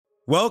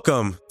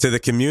Welcome to the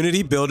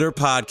Community Builder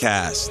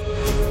Podcast.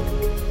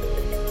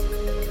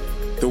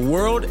 The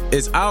world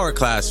is our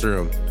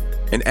classroom,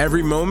 and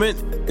every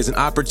moment is an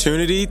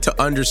opportunity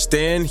to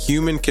understand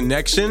human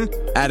connection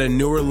at a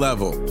newer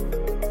level.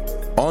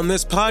 On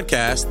this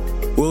podcast,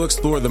 we'll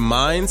explore the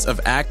minds of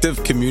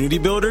active community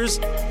builders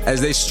as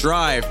they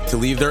strive to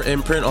leave their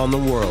imprint on the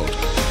world.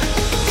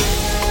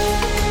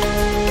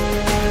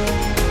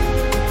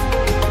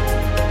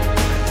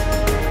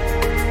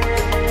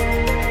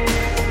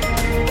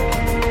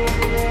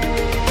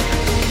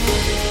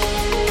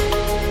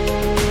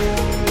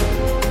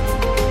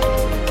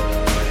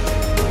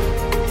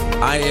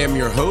 I am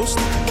your host,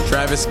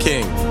 Travis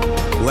King.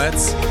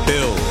 Let's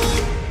build.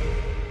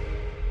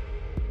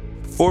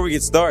 Before we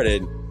get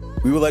started,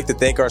 we would like to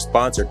thank our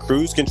sponsor,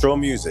 Cruise Control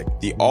Music,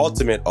 the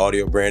ultimate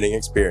audio branding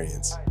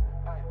experience.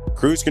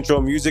 Cruise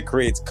Control Music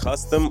creates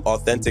custom,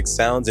 authentic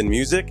sounds and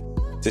music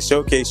to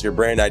showcase your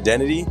brand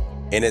identity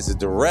and is a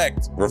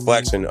direct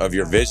reflection of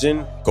your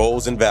vision,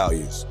 goals, and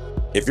values.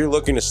 If you're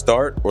looking to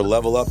start or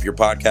level up your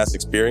podcast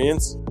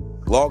experience,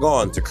 log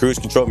on to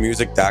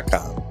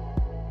cruisecontrolmusic.com.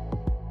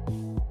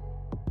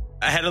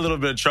 I had a little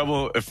bit of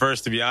trouble at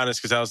first, to be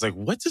honest, because I was like,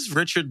 what does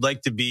Richard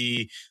like to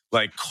be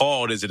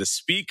called? Is it a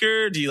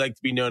speaker? Do you like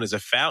to be known as a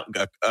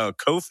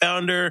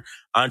co-founder,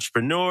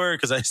 entrepreneur?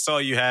 Because I saw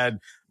you had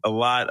a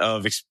lot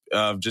of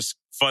just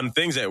fun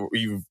things that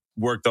you've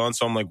worked on.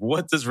 So I'm like,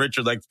 what does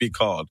Richard like to be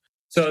called?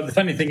 So the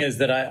funny thing is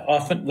that I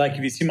often,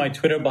 if you see my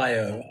Twitter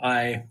bio,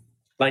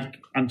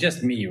 I'm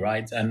just me,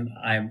 right? And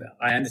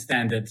I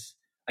understand that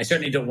I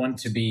certainly don't want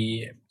to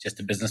be just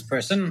a business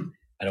person.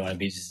 I don't want to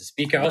be just a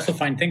speaker. I also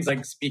find things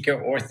like speaker,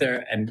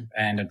 author, and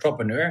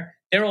entrepreneur,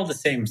 they're all the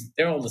same.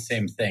 They're all the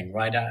same thing,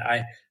 right?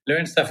 I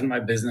learn stuff in my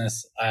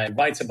business. I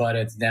write about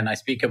it, then I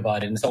speak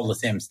about it, and it's all the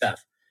same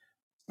stuff.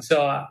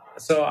 So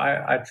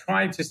I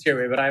try to steer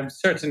away, but I've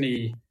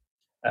certainly,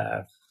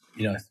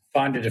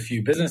 founded a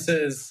few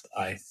businesses.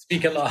 I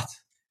speak a lot.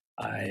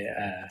 I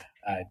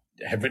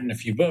have written a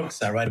few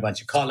books. I write a bunch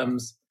of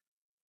columns.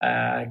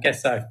 I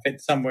guess I fit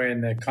somewhere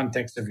in the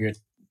context of your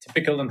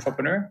typical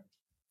entrepreneur.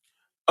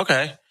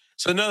 Okay.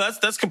 So no,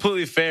 that's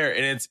completely fair.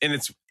 And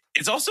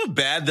it's also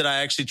bad that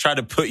I actually try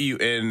to put you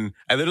in,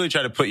 I literally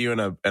try to put you in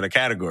a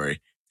category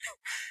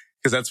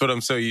because that's what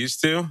I'm so used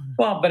to.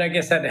 Well, but I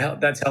guess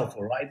that's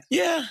helpful, right?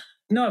 Yeah.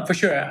 No, for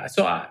sure.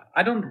 So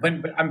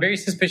I'm very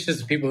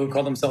suspicious of people who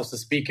call themselves a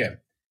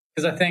speaker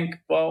because I think,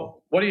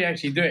 well, what are you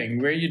actually doing?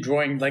 Where are you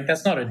drawing?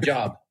 That's not a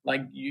job.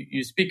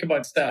 You speak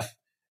about stuff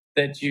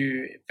that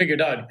you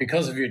figured out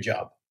because of your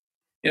job.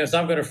 So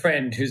I've got a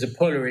friend who's a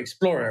polar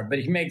explorer, but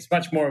he makes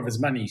much more of his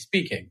money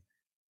speaking.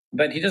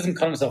 But he doesn't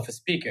call himself a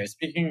speaker.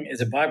 Speaking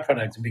is a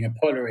byproduct of being a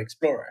polar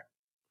explorer.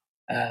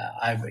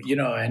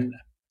 And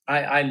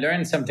I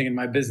learned something in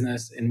my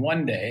business in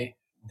one day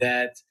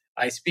that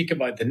I speak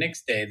about the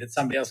next day that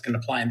somebody else can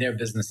apply in their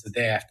business the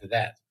day after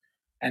that.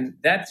 And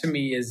that to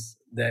me is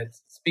that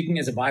speaking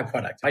is a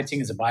byproduct.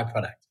 Writing is a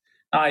byproduct.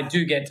 Now I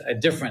do get a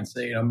difference.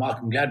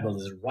 Malcolm Gladwell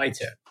is a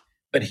writer,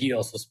 but he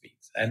also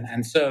speaks.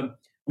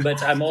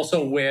 But I'm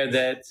also aware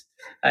that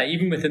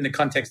even within the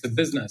context of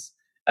business,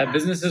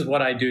 business is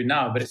what I do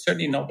now, but it's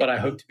certainly not what I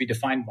hope to be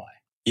defined by.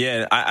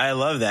 Yeah, I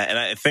love that. And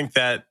I think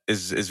that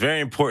is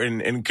very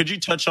important. And could you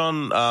touch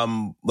on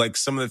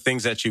some of the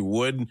things that you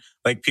would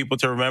like people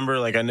to remember?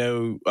 I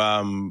know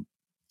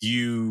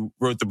you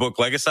wrote the book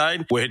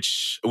Legicide,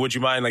 which would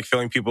you mind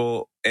filling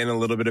people in a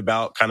little bit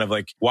about kind of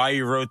why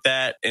you wrote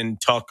that and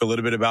talk a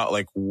little bit about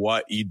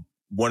what you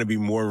want to be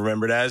more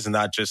remembered as and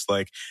not just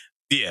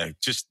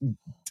just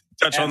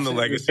touch on the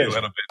legacy a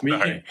little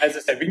bit. As I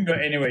said, we can go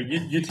anywhere.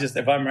 You just,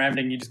 if I'm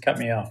rambling, you just cut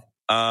me off.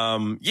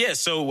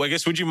 So I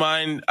guess, would you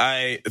mind,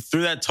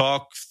 through that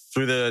talk,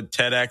 through the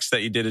TEDx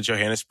that you did at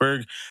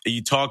Johannesburg,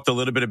 you talked a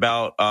little bit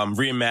about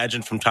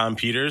Reimagined from Tom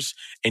Peters,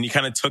 and you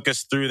kind of took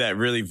us through that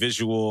really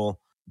visual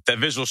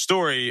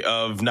story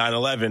of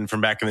 9/11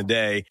 from back in the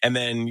day. And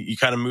then you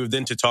kind of moved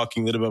into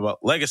talking a little bit about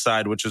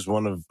Legicide, which is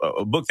one of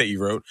a book that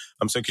you wrote.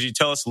 So could you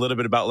tell us a little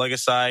bit about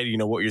Legicide,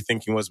 what your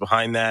thinking was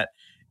behind that?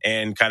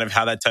 And kind of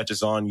how that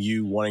touches on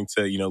you wanting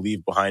to,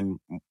 leave behind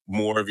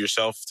more of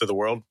yourself to the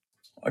world?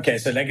 Okay,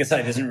 so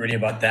Legicide isn't really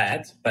about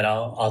that, but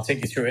I'll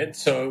take you through it.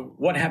 So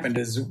what happened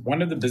is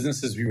one of the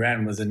businesses we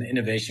ran was an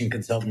innovation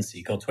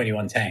consultancy called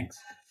 21 Tanks.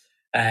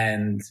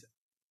 And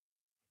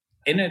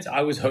in it,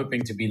 I was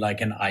hoping to be like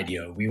an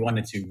IDEO. We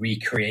wanted to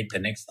recreate the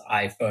next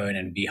iPhone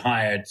and be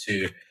hired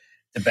to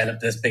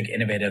develop this big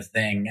innovative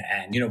thing.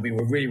 And, we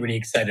were really, really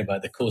excited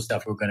about the cool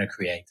stuff we were going to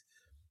create.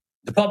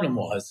 The problem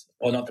was,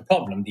 or not the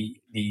problem,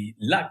 the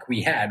luck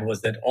we had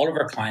was that all of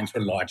our clients were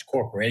large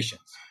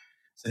corporations.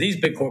 So these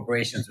big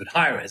corporations would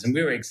hire us, and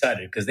we were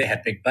excited because they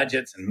had big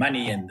budgets and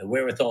money and the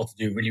wherewithal to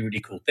do really,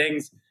 really cool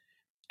things.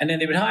 And then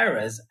they would hire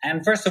us.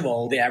 And first of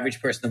all, the average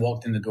person that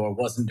walked in the door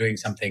wasn't doing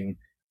something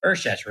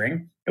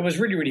earth-shattering. It was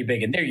really, really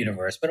big in their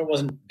universe, but it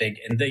wasn't big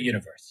in the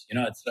universe.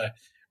 It's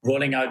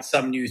rolling out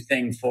some new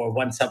thing for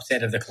one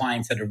subset of the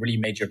clients at a really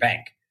major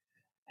bank.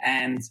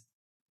 And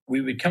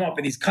we would come up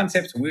with these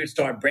concepts and we would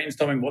start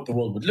brainstorming what the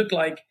world would look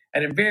like.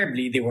 And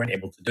invariably, they weren't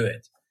able to do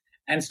it.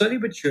 And slowly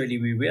but surely,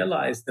 we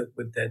realized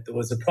that there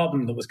was a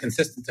problem that was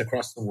consistent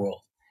across the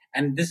world.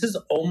 And this is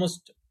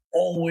almost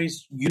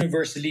always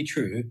universally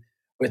true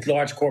with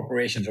large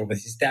corporations or with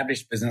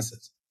established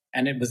businesses.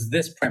 And it was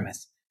this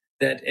premise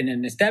that in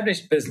an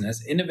established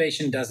business,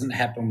 innovation doesn't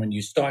happen when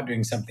you start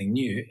doing something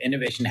new.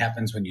 Innovation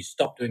happens when you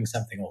stop doing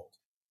something old.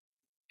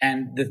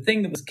 And the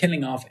thing that was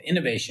killing off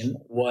innovation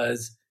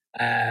was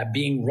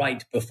being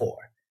right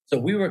before. So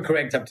we were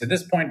correct up to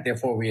this point,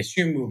 therefore we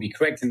assume we'll be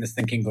correct in this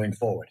thinking going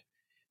forward.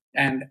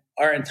 And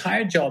our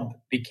entire job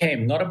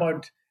became not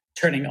about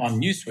turning on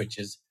new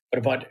switches, but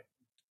about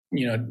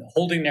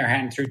holding their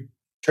hand through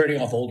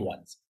turning off old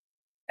ones.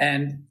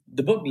 And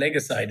the book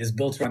Legacide is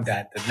built around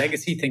that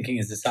legacy thinking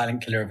is the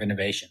silent killer of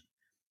innovation.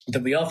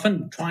 That we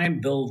often try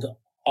and build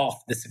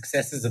off the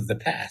successes of the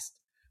past,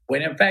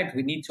 when in fact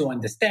we need to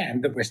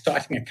understand that we're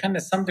starting a kind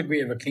of some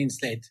degree of a clean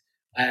slate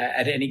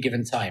at any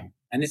given time.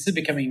 And this is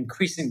becoming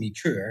increasingly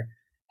truer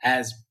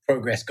as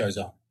progress goes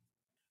on.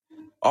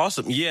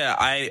 Awesome. Yeah,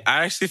 I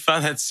actually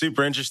found that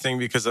super interesting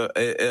because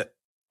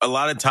a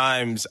lot of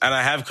times, and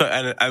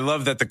I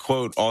love that the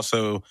quote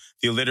also,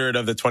 the illiterate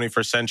of the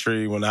 21st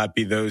century will not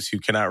be those who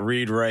cannot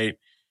read, write,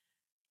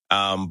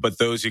 but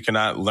those who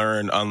cannot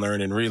learn,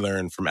 unlearn, and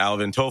relearn, from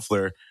Alvin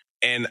Toffler.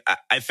 And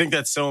I think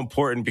that's so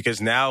important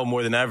because now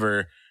more than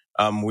ever,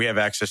 we have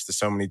access to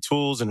so many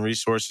tools and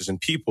resources and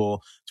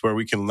people to where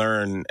we can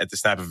learn at the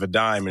snap of a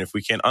dime. And if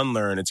we can't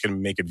unlearn, it's going to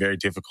make it very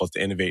difficult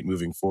to innovate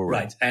moving forward.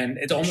 Right. And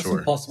it's almost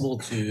impossible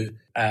to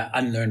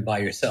unlearn by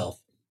yourself.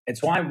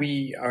 It's why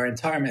our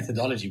entire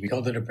methodology, we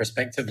called it a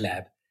perspective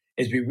lab,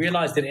 is we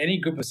realized that any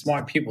group of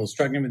smart people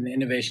struggling with an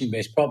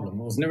innovation-based problem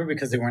was never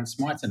because they weren't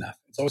smart enough.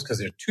 It's always because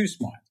they're too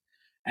smart.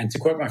 And to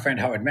quote my friend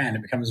Howard Mann,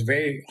 it becomes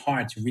very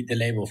hard to read the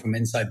label from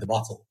inside the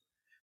bottle.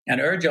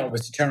 And our job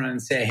was to turn around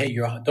and say, hey,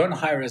 don't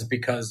hire us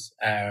because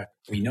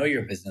we know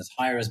your business.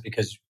 Hire us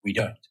because we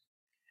don't.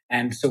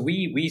 And so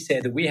we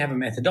said that we have a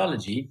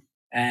methodology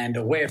and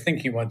a way of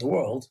thinking about the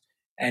world,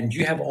 and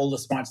you have all the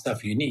smart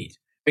stuff you need.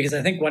 Because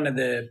I think one of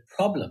the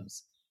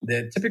problems,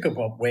 the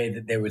typical way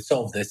that they would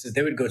solve this is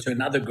they would go to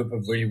another group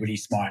of really, really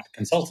smart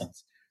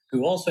consultants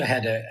who also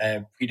had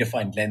a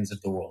predefined lens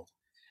of the world.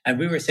 And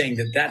we were saying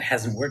that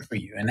hasn't worked for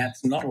you, and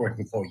that's not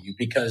working for you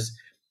because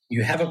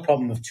you have a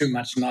problem of too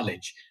much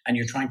knowledge and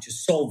you're trying to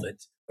solve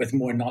it with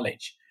more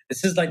knowledge.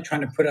 This is like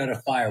trying to put out a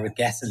fire with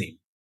gasoline.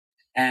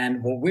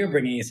 And what we're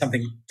bringing is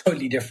something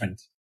totally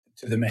different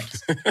to the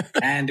mix.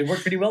 And it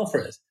worked pretty well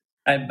for us.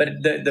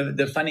 But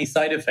the funny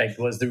side effect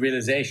was the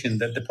realization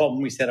that the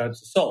problem we set out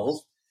to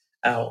solve,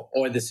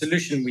 or the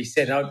solution we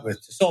set out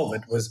with to solve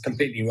it, was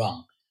completely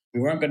wrong. We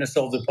weren't going to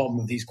solve the problem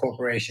of these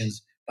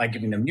corporations by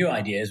giving them new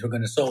ideas. We're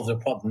going to solve their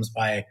problems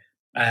by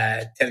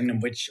telling them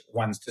which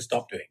ones to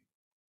stop doing.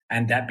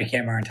 And that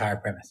became our entire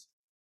premise.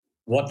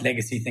 What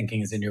legacy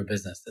thinking is in your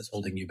business that's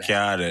holding you back?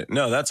 Got it.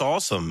 No, that's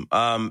awesome.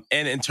 And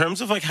in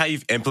terms of like how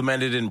you've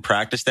implemented and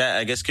practiced that,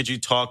 I guess, could you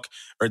talk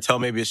or tell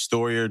maybe a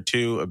story or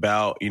two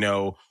about,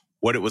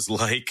 what it was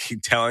like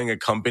telling a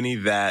company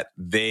that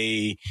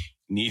they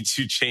need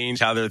to change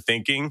how they're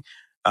thinking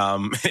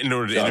in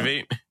order to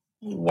innovate?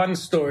 One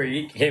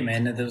story came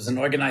in, and there was an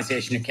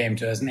organization who came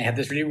to us, and they had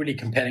this really, really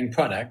compelling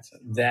product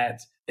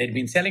that they'd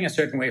been selling a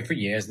certain way for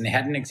years, and they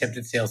had an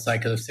accepted sales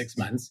cycle of 6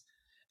 months.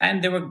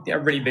 And they're a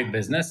really big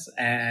business.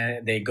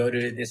 They go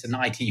to an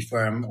IT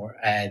firm, or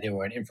they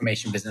were an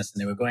information business,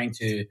 and they were going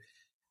to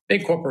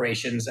big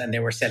corporations, and they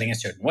were selling a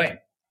certain way.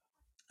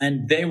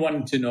 And they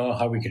wanted to know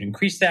how we could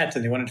increase that,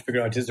 and they wanted to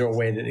figure out, is there a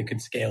way that they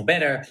could scale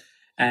better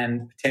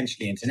and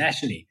potentially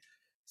internationally?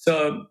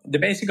 So the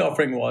basic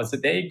offering was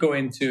that they go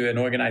into an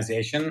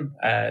organization,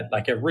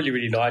 like a really,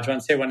 really large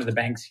one. Say one of the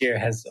banks here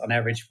has on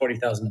average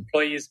 40,000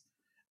 employees.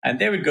 And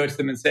they would go to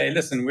them and say,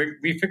 listen,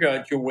 we figure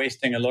out you're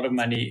wasting a lot of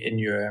money in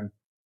your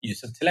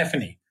use of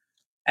telephony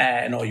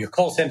and all your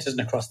call centers and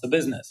across the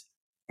business.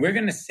 We're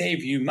going to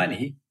save you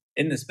money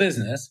in this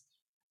business.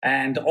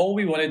 And all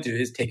we want to do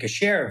is take a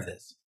share of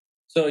this.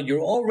 So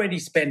you're already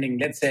spending,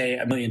 let's say,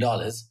 $1 million.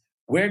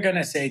 We're going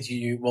to say to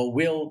you, well,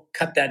 we'll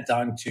cut that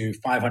down to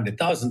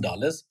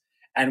 $500,000,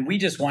 and we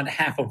just want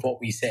half of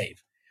what we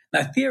save.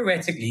 Now,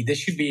 theoretically, this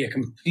should be a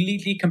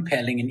completely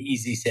compelling and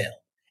easy sale.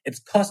 It's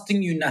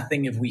costing you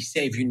nothing if we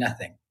save you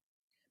nothing.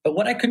 But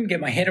what I couldn't get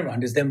my head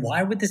around is then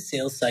why would the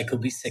sales cycle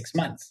be 6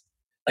 months?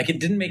 Like, it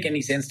didn't make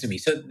any sense to me.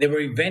 So they were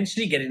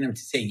eventually getting them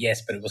to say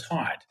yes, but it was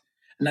hard.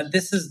 Now,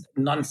 this is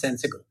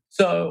nonsensical.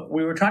 So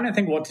we were trying to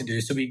think what to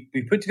do. So we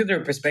put together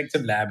a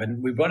perspective lab,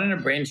 and we brought in a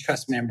Brains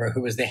Trust member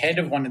who was the head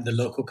of one of the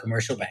local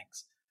commercial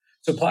banks.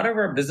 So part of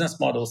our business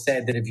model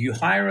said that if you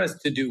hire us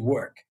to do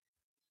work,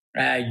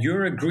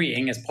 you're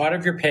agreeing as part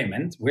of your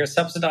payment, we're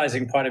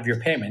subsidizing part of your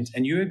payment,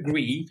 and you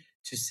agree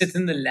to sit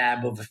in the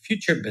lab of a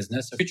future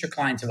business, a future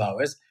client of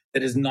ours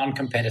that is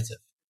non-competitive.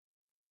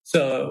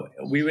 So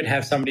we would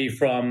have somebody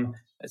from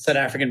South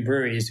African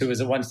breweries, who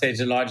was at one stage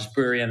the largest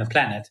brewery on the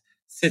planet,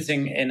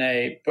 sitting in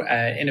a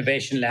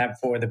innovation lab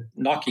for the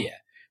Nokia.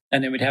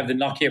 And then we'd have the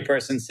Nokia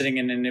person sitting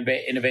in an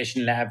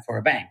innovation lab for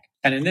a bank.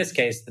 And in this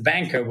case, the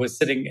banker was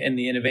sitting in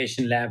the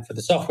innovation lab for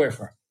the software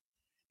firm.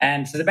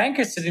 And so the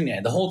banker's sitting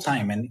there the whole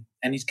time,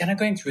 and he's kind of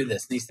going through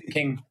this, and he's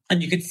thinking,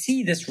 and you could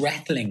see this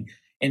rattling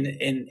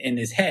in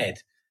his head.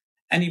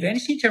 And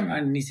eventually he turned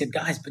around and he said,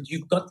 guys, but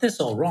you've got this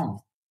all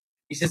wrong.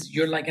 He says,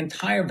 your like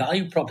entire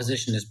value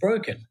proposition is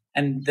broken.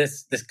 And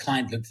this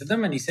client looked at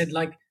them and he said,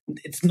 like,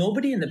 it's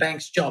nobody in the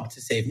bank's job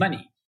to save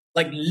money.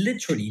 Like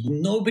literally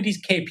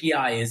nobody's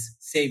KPI is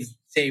save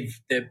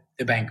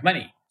the bank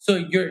money.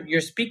 So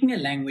you're speaking a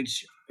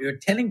language, you're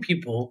telling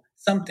people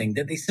something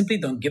that they simply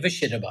don't give a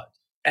shit about.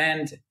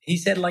 And he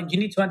said, like, you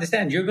need to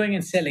understand, you're going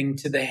and selling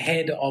to the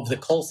head of the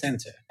call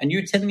center and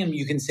you're telling him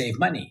you can save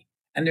money.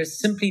 And there's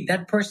simply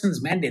that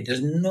person's mandate.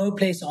 There's no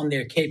place on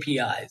their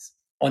KPIs,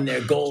 on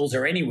their goals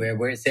or anywhere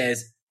where it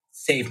says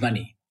save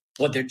money.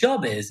 What their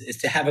job is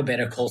to have a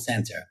better call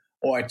center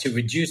or to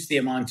reduce the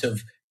amount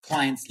of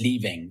clients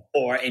leaving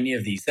or any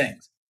of these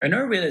things. And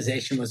our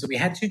realization was that we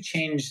had to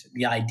change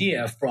the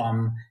idea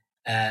from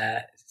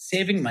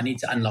saving money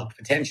to unlock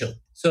potential.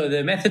 So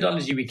the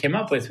methodology we came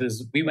up with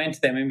was we went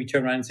to them and we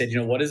turned around and said,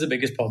 what is the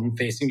biggest problem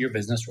facing your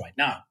business right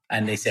now?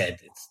 And they said,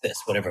 it's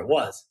this, whatever it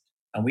was.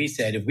 And we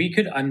said, if we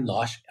could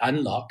unlock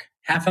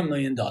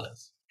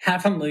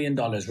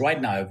 $500,000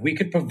 right now, if we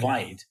could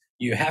provide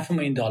you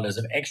 $500,000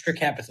 of extra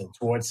capital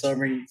towards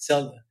solving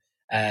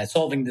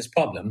this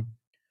problem,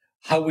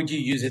 how would you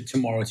use it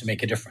tomorrow to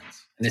make a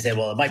difference? And they said,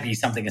 well, it might be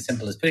something as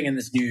simple as putting in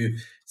this new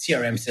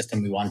CRM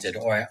system we wanted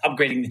or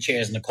upgrading the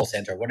chairs in the call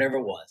center, whatever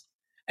it was.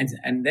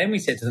 And then we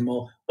said to them,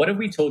 well, what if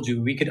we told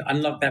you we could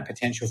unlock that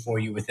potential for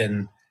you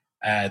within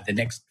the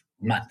next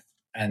month?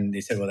 And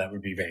they said, well, that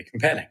would be very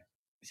compelling.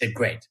 We said,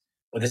 great.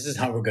 Well, this is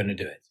how we're going to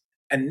do it.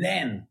 And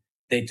then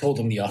they told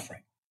them the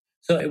offering.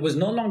 So it was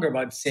no longer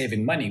about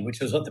saving money,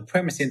 which was what the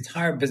premise the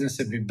entire business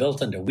had been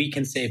built under. We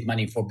can save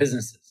money for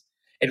businesses.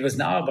 It was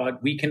now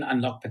about we can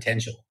unlock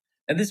potential.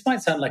 And this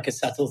might sound like a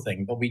subtle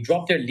thing, but we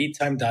dropped their lead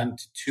time down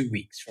to 2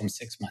 weeks from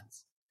 6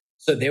 months.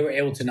 So they were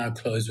able to now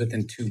close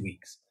within 2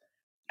 weeks.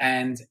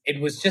 And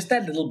it was just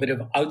that little bit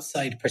of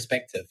outside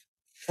perspective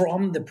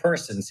from the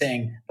person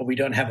saying, but we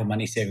don't have a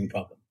money saving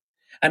problem.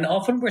 And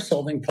often we're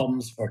solving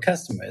problems for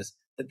customers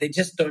that they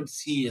just don't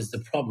see as the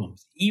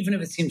problems, even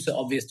if it seems so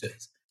obvious to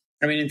us.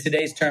 I mean, in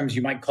today's terms,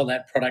 you might call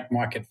that product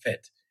market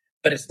fit.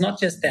 But it's not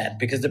just that,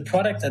 because the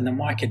product and the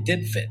market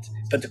did fit,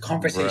 but the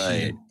conversation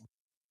didn't.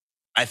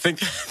 I think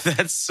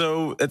that's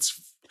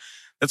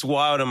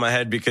wild in my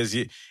head because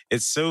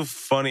it's so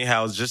funny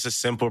how it's just a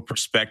simple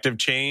perspective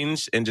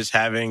change and just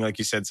having, like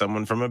you said,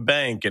 someone from a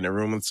bank in a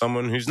room with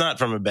someone who's not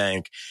from a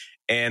bank.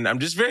 And I'm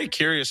just very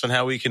curious on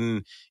how we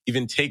can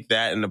even take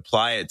that and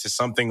apply it to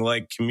something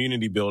like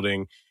community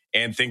building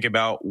and think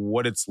about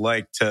what it's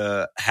like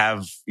to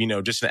have,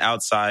 just an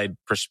outside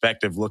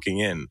perspective looking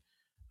in.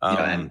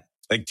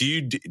 Like,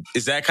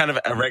 is that kind of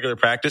a regular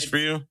practice for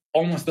you?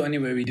 Almost the only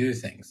way we do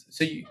things.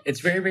 So it's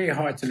very, very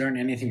hard to learn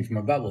anything from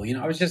a bubble.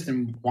 I was just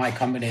in Y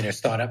Combinator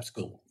startup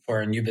school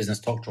for a new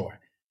business talk tour.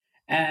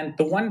 And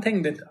the one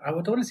thing that I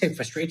don't want to say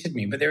frustrated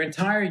me, but their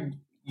entire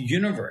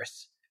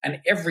universe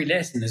and every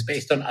lesson is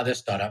based on other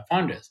startup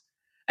founders.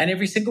 And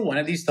every single one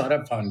of these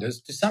startup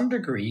founders, to some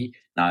degree,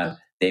 now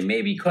they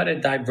may be quite a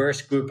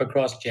diverse group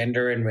across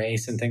gender and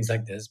race and things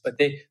like this, but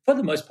for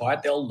the most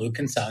part, they'll look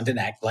and sound and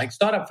act like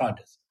startup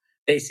founders.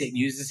 They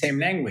use the same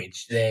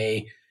language.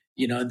 They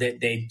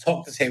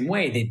talk the same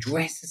way. They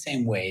dress the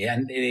same way.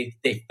 And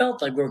they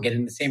felt like we were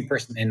getting the same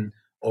person in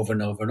over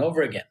and over and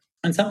over again.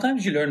 And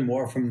sometimes you learn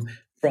more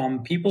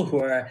from people who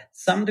are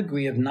some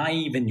degree of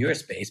naive in your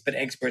space, but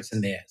experts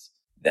in theirs.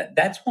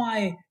 That's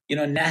why,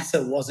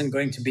 NASA wasn't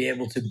going to be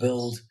able to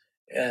build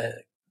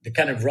the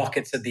kind of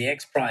rockets that the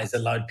X Prize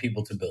allowed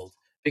people to build.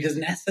 Because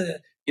NASA,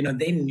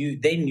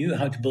 they knew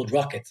how to build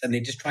rockets and they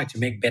just tried to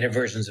make better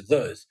versions of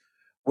those.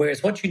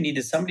 Whereas what you need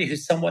is somebody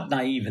who's somewhat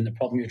naive in the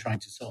problem you're trying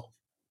to solve.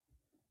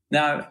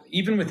 Now,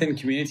 even within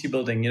community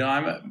building,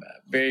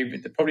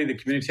 probably the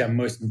community I'm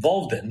most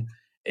involved in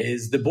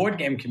is the board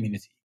game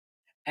community.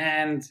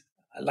 And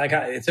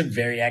it's a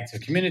very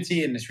active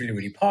community and it's really,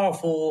 really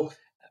powerful.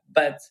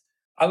 But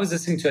I was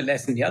listening to a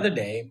lesson the other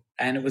day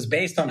and it was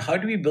based on how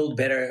do we build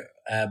better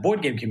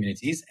board game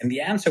communities? And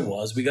the answer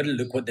was, we got to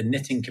look what the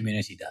knitting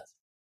community does.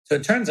 So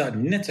it turns out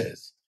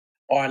knitters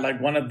are like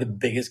one of the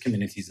biggest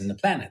communities in the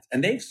planet.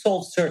 And they've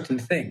solved certain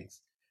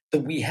things that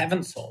we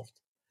haven't solved.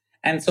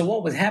 And so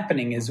what was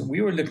happening is we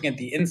were looking at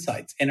the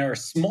insights in our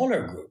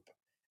smaller group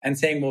and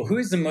saying, well, who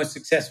is the most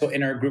successful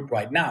in our group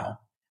right now?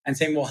 And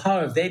saying, well,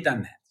 how have they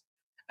done that?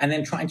 And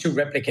then trying to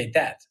replicate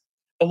that.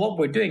 But what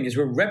we're doing is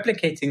we're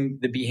replicating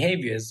the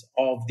behaviors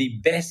of the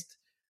best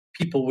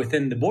people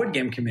within the board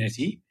game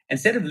community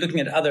instead of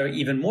looking at other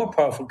even more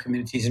powerful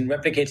communities and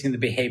replicating the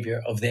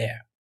behavior of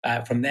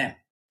from them.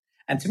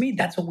 And to me,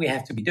 that's what we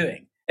have to be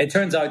doing. It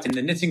turns out in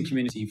the knitting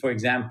community, for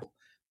example,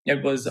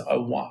 it was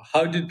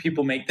how did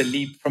people make the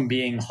leap from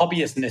being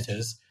hobbyist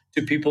knitters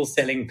to people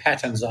selling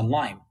patterns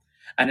online?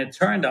 And it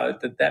turned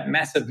out that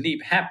massive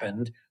leap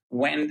happened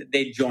when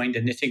they joined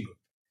a knitting group.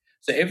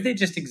 So if they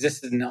just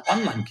existed in an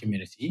online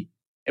community,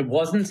 it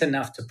wasn't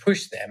enough to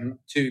push them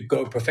to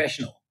go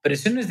professional. But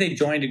as soon as they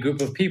joined a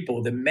group of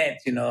people that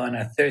met, on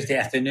a Thursday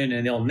afternoon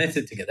and they all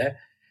knitted together,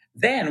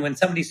 then when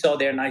somebody saw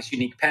their nice,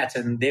 unique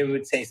pattern, they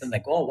would say something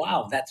like, oh,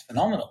 wow, that's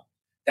phenomenal.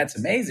 That's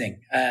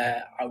amazing.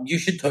 You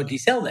should totally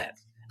sell that.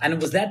 And it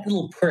was that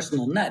little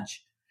personal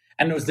nudge.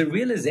 And it was the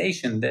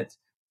realization that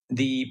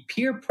the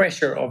peer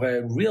pressure of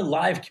a real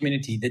live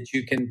community that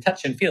you can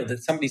touch and feel,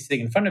 that somebody's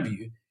sitting in front of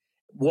you,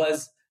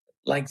 was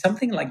like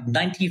something like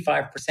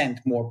 95%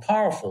 more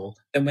powerful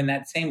than when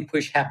that same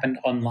push happened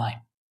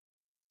online.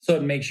 So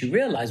it makes you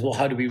realize, well,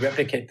 how do we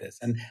replicate this?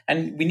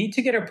 And we need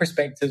to get our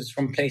perspectives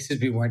from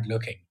places we weren't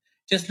looking.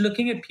 Just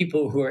looking at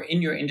people who are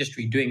in your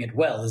industry doing it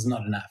well is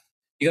not enough.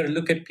 You got to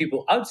look at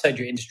people outside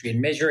your industry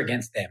and measure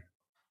against them.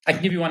 I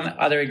can give you one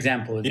other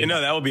example.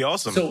 That would be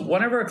awesome. So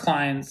one of our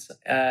clients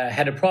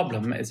had a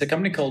problem. It's a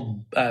company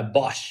called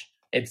Bosch.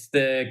 It's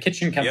the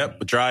kitchen company.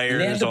 Yep,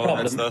 dryers, all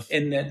that stuff.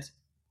 In that,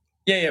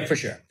 yeah, for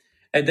sure.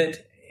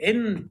 That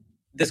in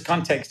this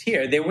context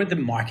here, they were the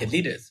market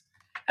leaders.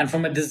 And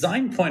from a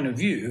design point of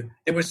view,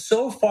 they were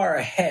so far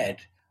ahead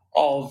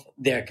of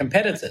their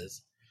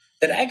competitors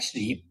that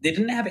actually they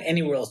didn't have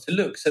anywhere else to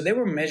look. So they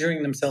were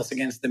measuring themselves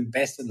against the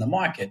best in the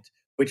market,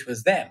 which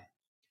was them.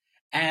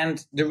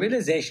 And the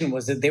realization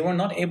was that they were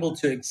not able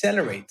to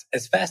accelerate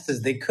as fast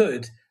as they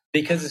could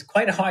because it's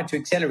quite hard to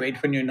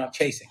accelerate when you're not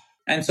chasing.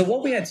 And so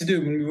what we had to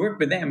do when we worked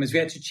with them is we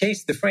had to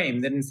chase the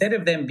frame that instead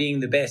of them being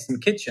the best in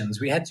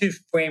kitchens, we had to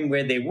frame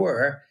where they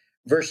were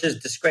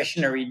versus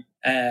discretionary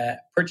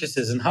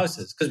purchases in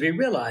houses. Because we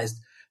realized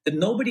that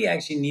nobody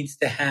actually needs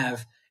to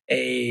have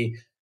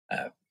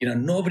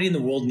nobody in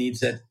the world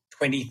needs a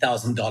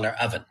 $20,000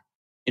 oven.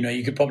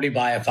 You could probably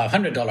buy a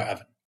 $500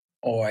 oven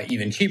or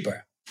even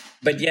cheaper.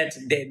 But yet,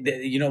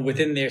 they,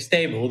 within their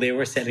stable, they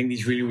were selling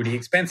these really, really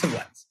expensive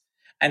ones.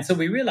 And so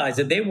we realized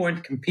that they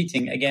weren't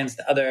competing against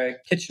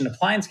other kitchen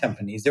appliance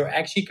companies. They were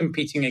actually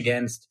competing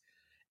against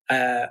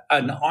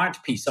an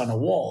art piece on a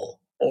wall,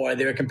 or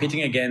they were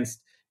competing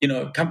against,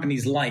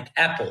 companies like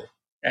Apple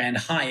and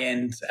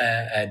high-end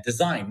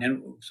design.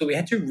 And so we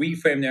had to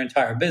reframe their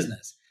entire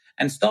business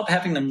and stop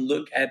having them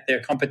look at their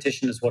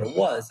competition as what it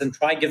was and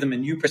try to give them a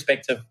new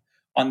perspective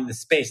on the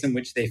space in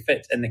which they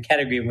fit and the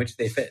category in which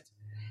they fit.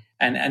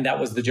 And that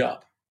was the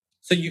job.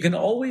 So you can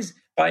always,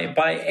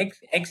 by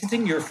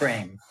exiting your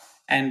frame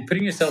and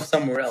putting yourself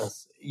somewhere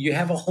else, you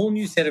have a whole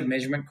new set of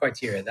measurement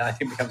criteria that I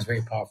think becomes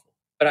very powerful.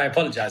 But I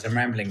apologize, I'm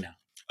rambling now.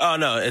 Oh,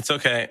 no, it's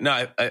okay.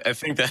 No, I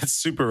think that's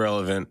super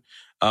relevant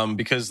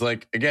because,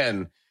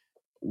 again,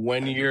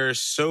 when you're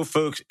so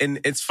focused, and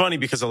it's funny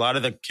because a lot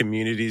of the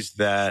communities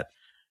that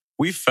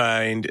we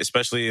find,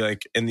 especially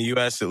in the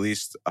US at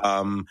least,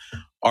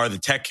 are the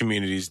tech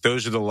communities.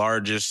 Those are the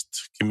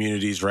largest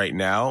communities right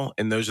now.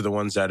 And those are the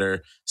ones that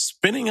are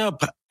spinning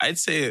up, I'd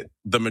say,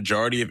 the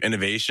majority of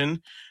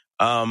innovation,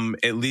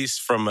 at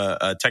least from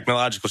a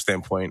technological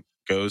standpoint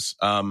goes.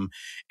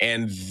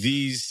 And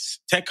these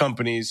tech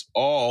companies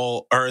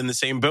all are in the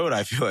same boat,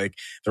 I feel like.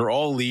 They're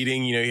all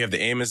leading. You have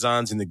the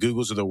Amazons and the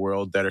Googles of the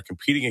world that are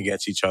competing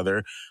against each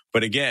other.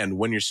 But again,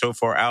 when you're so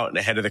far out and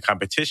ahead of the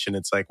competition,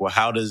 it's like, well,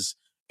 how does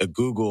a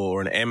Google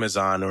or an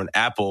Amazon or an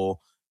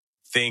Apple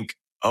think,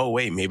 oh,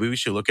 wait, maybe we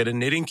should look at a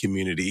knitting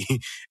community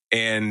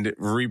and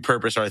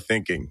repurpose our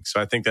thinking. So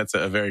I think that's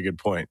a very good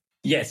point.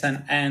 Yes.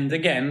 And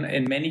again,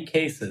 in many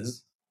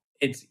cases,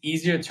 it's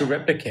easier to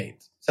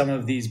replicate some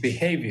of these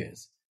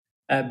behaviors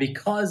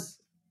because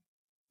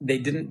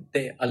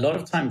a lot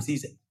of times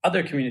these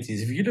other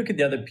communities, if you look at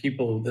the other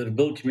people that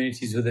build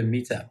communities within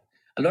Meetup,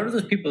 a lot of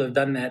those people have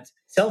done that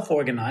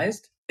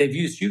self-organized. They've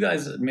used you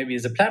guys maybe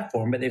as a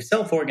platform, but they've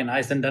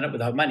self-organized and done it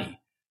without money.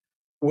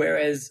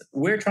 Whereas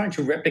we're trying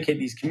to replicate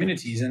these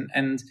communities.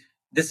 And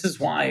this is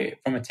why,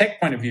 from a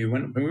tech point of view,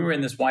 when we were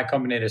in this Y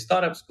Combinator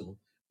startup school,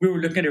 we were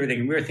looking at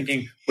everything and we were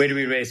thinking, where do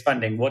we raise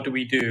funding? What do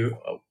we do?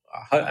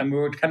 And we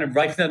were kind of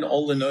writing down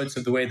all the notes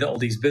of the way that all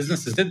these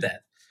businesses did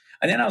that.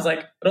 And then I was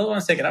like, but hold on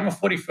a second, I'm a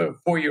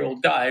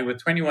 44-year-old guy with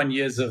 21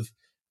 years of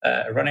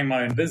running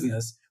my own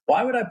business.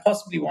 Why would I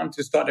possibly want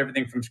to start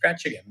everything from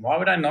scratch again? Why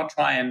would I not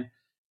try and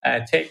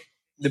take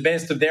the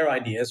best of their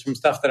ideas from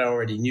stuff that I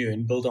already knew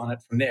and build on it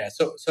from there?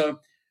 So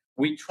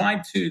we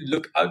tried to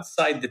look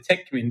outside the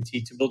tech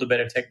community to build a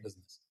better tech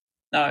business.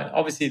 Now,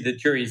 obviously, the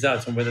jury's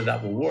out on whether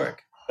that will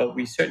work, but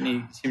we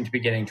certainly seem to be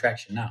getting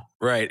traction now.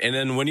 Right. And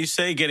then when you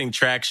say getting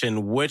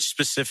traction, which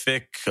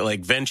specific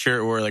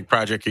venture or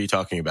project are you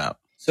talking about?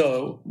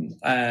 So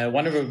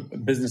one of our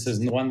businesses,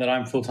 and the one that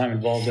I'm full-time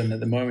involved in at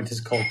the moment,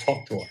 is called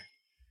TalkDrawer.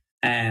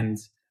 And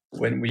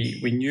when we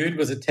knew it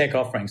was a tech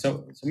offering,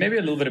 so maybe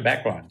a little bit of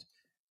background.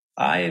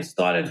 I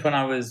started when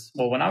I was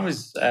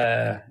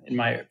in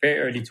my very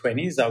early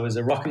 20s. I was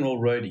a rock and roll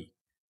roadie.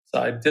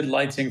 So I did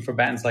lighting for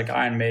bands like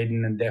Iron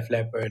Maiden and Def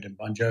Leppard and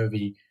Bon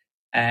Jovi.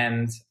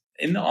 And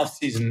in the off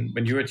season,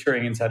 when you were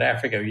touring in South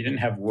Africa, you didn't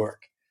have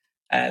work.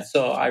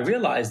 So I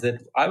realized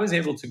that I was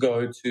able to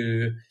go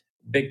to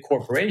big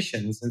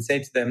corporations and say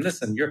to them,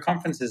 listen, your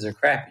conferences are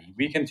crappy.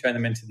 We can turn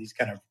them into these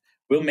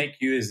we'll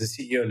make you as the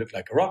CEO look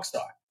like a rock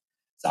star.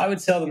 So I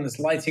would sell them this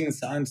lighting,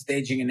 sound,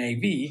 staging, and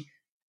AV.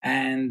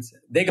 And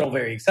they got all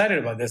very excited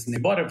about this and they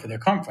bought it for their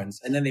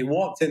conference. And then they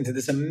walked into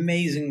this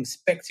amazing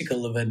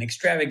spectacle of an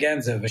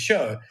extravaganza of a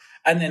show.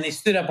 And then they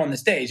stood up on the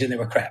stage and they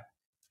were crap.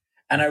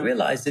 And I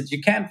realized that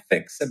you can't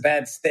fix a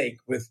bad steak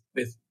with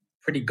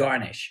pretty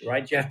garnish,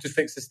 right? You have to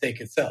fix the steak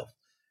itself.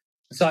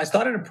 So I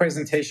started a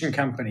presentation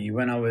company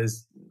when I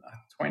was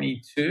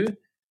 22.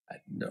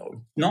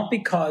 No, not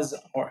because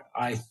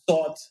I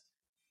thought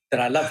that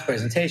I loved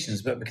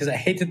presentations, but because I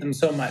hated them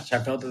so much,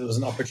 I felt that there was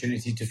an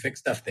opportunity to fix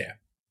stuff there.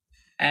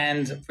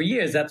 And for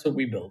years, that's what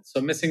we built.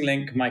 So Missing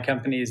Link, my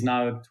company is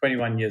now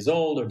 21 years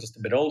old or just a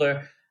bit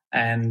older.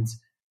 And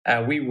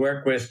we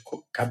work with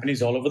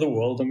companies all over the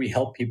world and we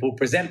help people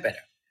present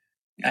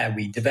better.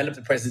 We develop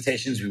the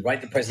presentations, we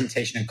write the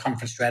presentation and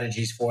conference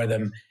strategies for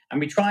them, and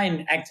we try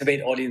and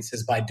activate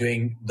audiences by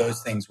doing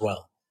those things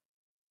well.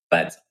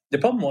 But the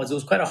problem was it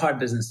was quite a hard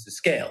business to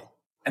scale.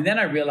 And then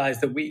I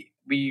realized that we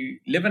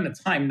live in a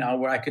time now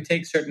where I could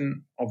take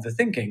certain of the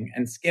thinking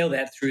and scale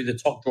that through the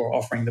TalkDrawer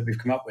offering that we've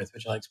come up with,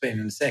 which I'll explain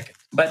in a second.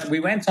 But we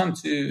went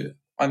onto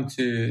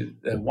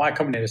the Y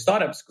Combinator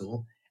Startup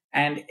School,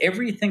 and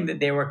everything that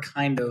they were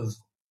kind of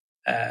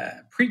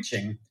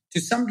preaching, to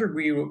some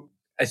degree,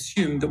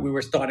 assumed that we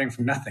were starting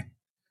from nothing.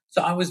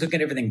 So I was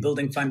looking at everything,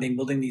 building funding,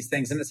 building these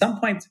things. And at some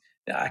point,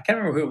 I can't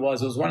remember who it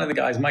was. It was one of the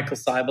guys, Michael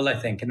Seibel, I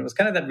think. And it was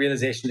kind of that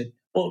realization that,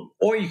 well,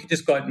 or you could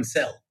just go out and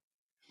sell.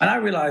 And I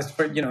realized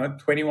for,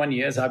 21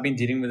 years, I've been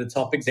dealing with the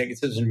top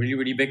executives in really,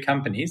 really big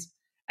companies.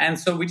 And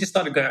so we just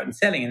started going out and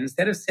selling. And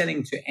instead of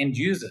selling to end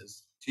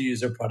users to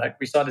use our product,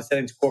 we started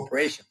selling to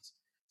corporations.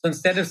 So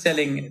instead of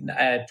selling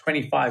a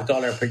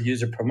 $25 per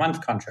user per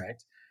month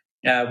contract,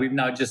 we've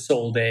now just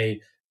sold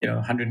a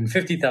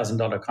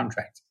 $150,000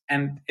 contract.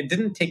 And it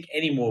didn't take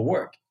any more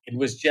work. It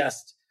was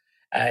just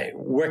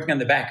working on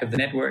the back of the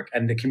network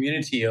and the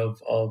community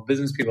of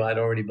business people I'd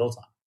already built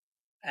on.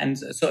 And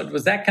so it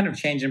was that kind of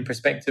change in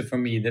perspective for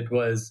me that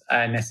was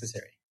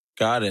necessary.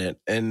 Got it.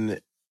 And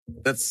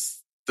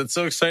that's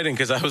so exciting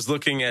because I was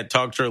looking at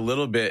TalkDrawer a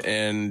little bit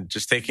and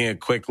just taking a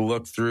quick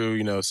look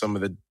through, some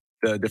of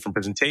the different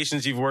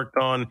presentations you've worked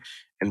on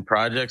and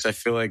projects. I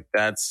feel like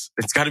it's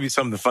got to be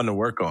something fun to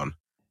work on.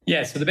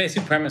 Yeah. So the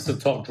basic premise of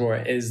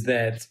TalkDrawer is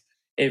that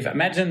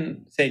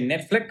imagine, say,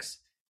 Netflix,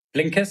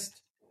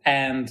 Blinkist,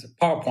 and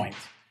PowerPoint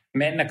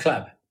met in a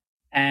club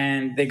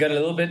and they got a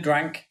little bit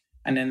drunk.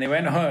 And then they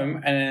went home,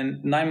 and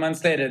then 9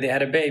 months later, they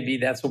had a baby.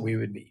 That's what we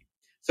would be.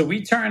 So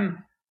we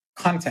turn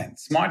content,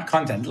 smart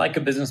content, like a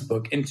business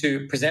book,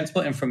 into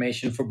presentable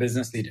information for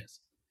business leaders.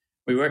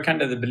 We work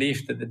under the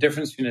belief that the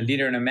difference between a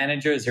leader and a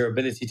manager is their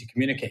ability to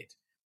communicate.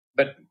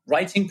 But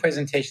writing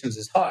presentations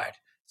is hard.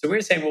 So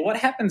we're saying, well, what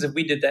happens if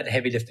we did that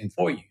heavy lifting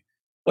for you?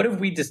 What if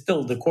we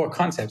distilled the core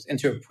concepts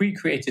into a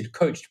pre-created,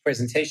 coached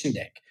presentation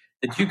deck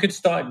that you could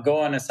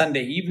go on a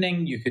Sunday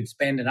evening, you could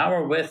spend an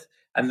hour with,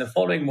 and the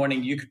following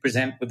morning, you could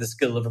present with the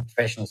skill of a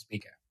professional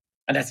speaker.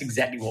 And that's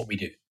exactly what we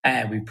do.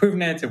 And we've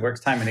proven it. It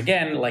works time and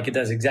again, like it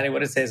does exactly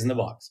what it says in the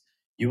box.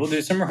 You will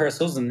do some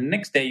rehearsals, and the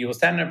next day, you will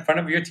stand in front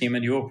of your team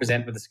and you will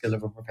present with the skill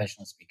of a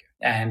professional speaker.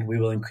 And we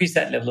will increase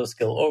that level of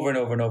skill over and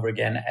over and over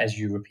again as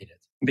you repeat it.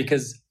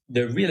 Because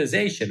the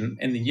realization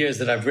in the years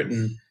that I've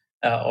written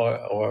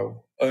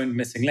or owned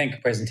Missing Link,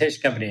 a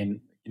presentation company,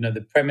 and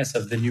the premise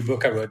of the new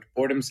book I wrote,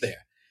 Boredom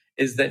Slayer,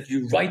 is that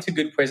you write a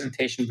good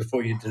presentation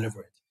before you deliver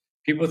it.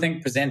 People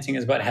think presenting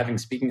is about having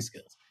speaking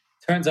skills.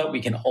 Turns out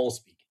we can all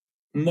speak.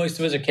 Most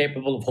of us are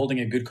capable of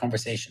holding a good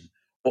conversation.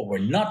 What we're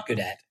not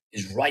good at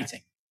is writing.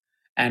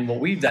 And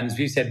what we've done is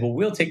we've said, well,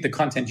 we'll take the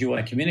content you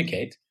want to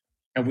communicate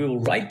and we will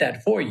write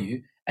that for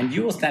you. And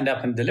you will stand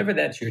up and deliver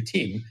that to your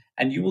team.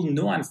 And you will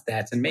nuance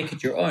that and make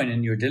it your own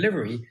in your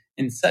delivery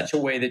in such a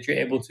way that you're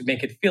able to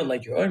make it feel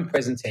like your own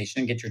presentation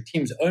and get your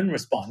team's own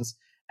response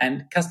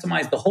and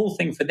customize the whole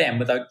thing for them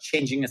without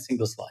changing a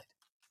single slide.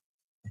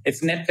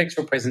 It's Netflix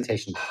for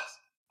presentation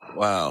days.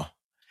 Wow.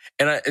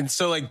 And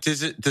so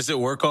does it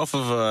work off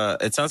of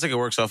it sounds like it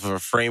works off of a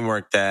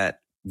framework that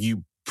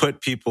you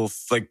put people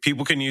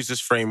can use this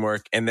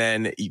framework and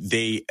then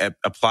they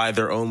apply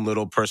their own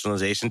little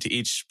personalization to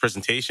each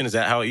presentation. Is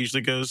that how it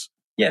usually goes?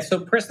 Yeah. So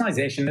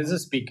personalization as a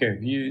speaker,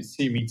 if you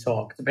see me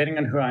talk, depending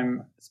on who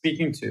I'm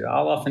speaking to,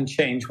 I'll often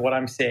change what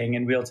I'm saying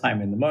in real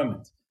time in the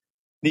moment.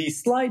 The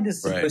slide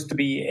is supposed to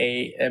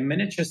be a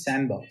miniature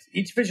sandbox.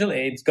 Each visual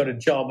aid's got a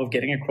job of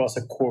getting across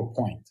a core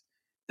point.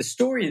 The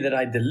story that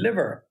I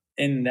deliver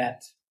in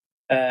that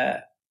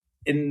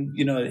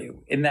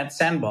in that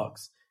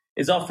sandbox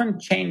is often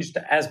changed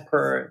as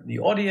per the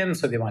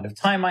audience or the amount of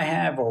time I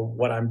have or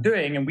what I'm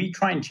doing, and we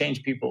try and train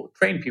people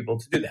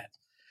to do that.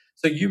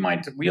 So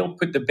we'll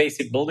put the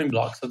basic building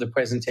blocks of the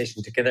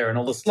presentation together, and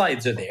all the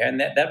slides are there, and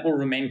that will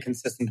remain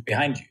consistent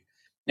behind you.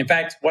 In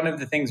fact, one of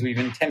the things we've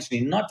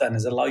intentionally not done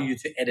is allow you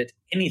to edit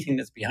anything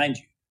that's behind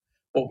you.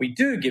 What we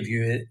do give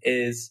you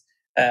is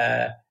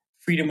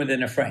freedom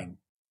within a frame,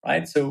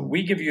 right? So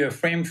we give you a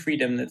frame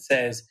freedom that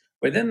says,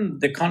 within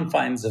the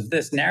confines of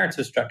this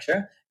narrative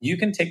structure, you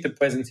can take the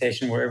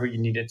presentation wherever you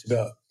need it to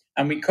go.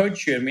 And we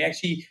coach you, and we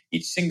actually,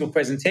 each single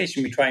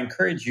presentation, we try and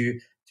encourage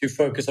you to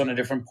focus on a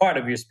different part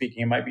of your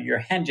speaking. It might be your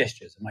hand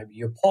gestures. It might be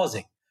your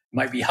pausing. It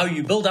might be how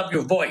you build up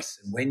your voice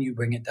and when you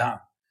bring it down.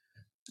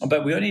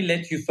 But we only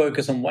let you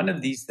focus on one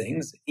of these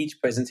things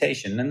each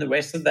presentation. And the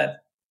rest of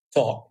that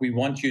talk, we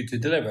want you to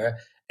deliver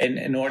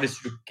in order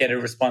to get a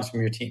response from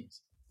your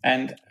teams.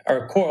 And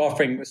our core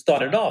offering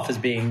started off as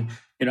being,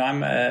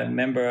 I'm a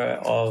member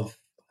of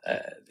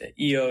the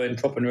EO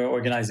Entrepreneur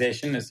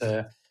Organization. It's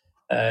a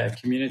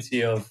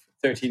community of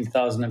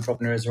 13,000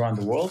 entrepreneurs around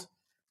the world.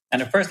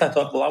 And at first I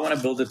thought, well, I want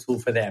to build a tool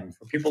for them,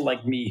 for people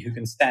like me who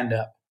can stand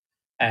up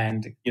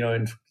and,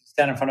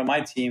 stand in front of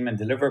my team and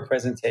deliver a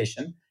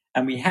presentation.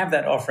 And we have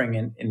that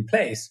offering in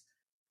place.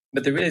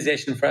 But the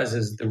realization for us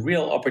is the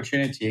real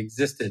opportunity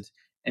existed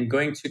in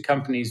going to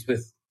companies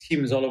with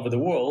teams all over the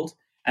world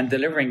and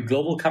delivering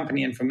global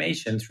company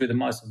information through the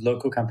mouths of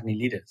local company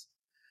leaders.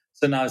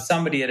 So now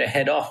somebody at a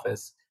head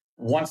office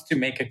wants to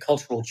make a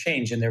cultural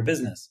change in their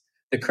business.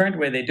 The current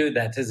way they do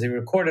that is they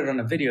record it on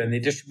a video and they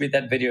distribute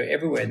that video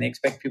everywhere and they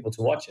expect people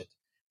to watch it.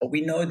 But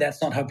we know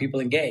that's not how people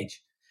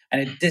engage.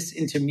 And it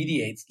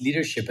disintermediates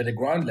leadership at a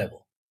ground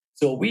level.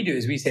 So what we do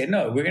is we say,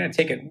 no, we're going to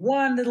take it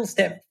one little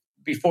step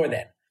before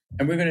that.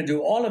 And we're going to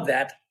do all of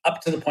that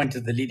up to the point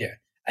of the leader.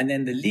 And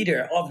then the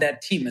leader of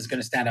that team is going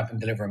to stand up and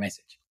deliver a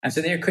message. And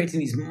so they're creating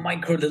these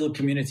micro little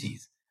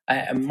communities,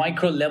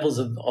 micro levels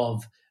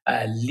of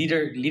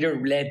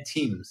leader-led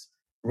teams,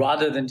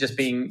 rather than just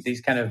being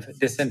these kind of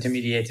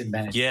disintermediated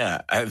managers.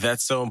 Yeah,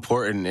 that's so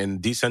important.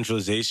 And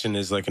decentralization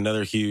is like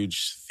another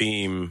huge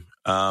theme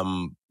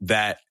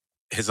that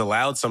has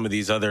allowed some of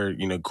these other,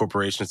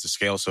 corporations to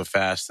scale so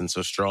fast and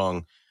so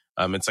strong.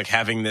 It's like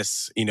having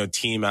this,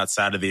 team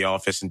outside of the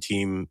office and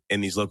team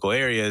in these local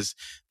areas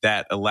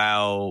that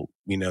allow,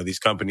 these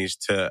companies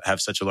to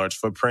have such a large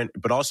footprint,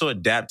 but also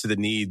adapt to the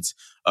needs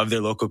of their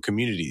local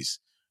communities.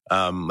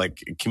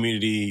 Like a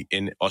community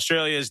in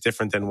Australia is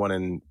different than one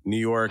in New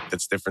York.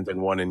 That's different than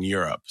one in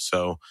Europe.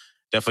 So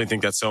definitely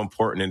think that's so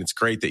important. And it's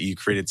great that you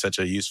created such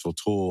a useful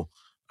tool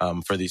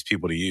for these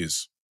people to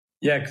use.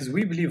 Yeah, because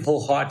we believe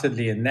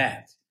wholeheartedly in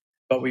that,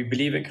 but we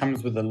believe it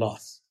comes with a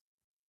loss.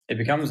 It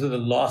becomes with a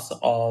loss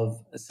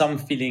of some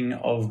feeling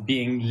of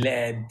being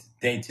led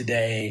day to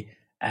day,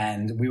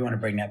 and we want to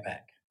bring that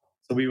back.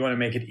 So we want to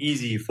make it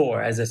easy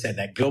for, as I said,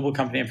 that global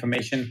company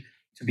information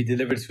to be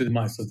delivered through the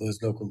mouths of those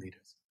local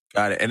leaders.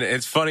 Got it. And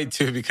it's funny,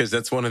 too, because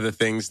that's one of the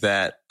things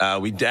that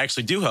we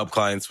actually do help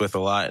clients with a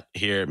lot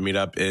here at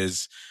Meetup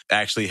is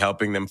actually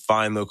helping them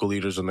find local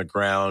leaders on the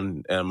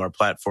ground. Our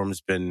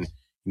platform's been,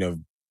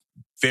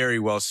 very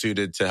well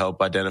suited to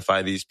help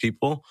identify these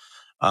people.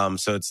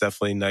 So it's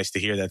definitely nice to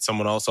hear that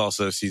someone else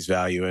also sees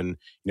value in,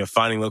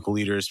 finding local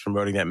leaders,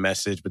 promoting that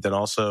message, but then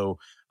also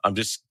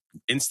just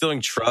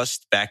instilling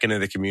trust back into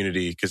the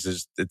community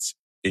because it's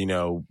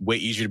way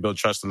easier to build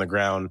trust on the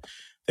ground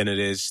than it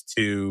is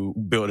to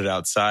build it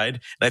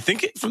outside. And I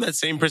think from that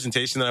same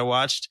presentation that I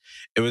watched,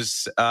 it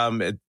was,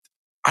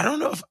 I don't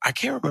know I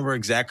can't remember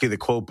exactly the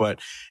quote, but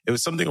it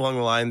was something along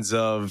the lines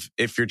of,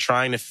 if you're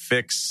trying to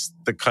fix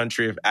the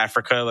country of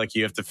Africa, like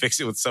you have to fix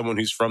it with someone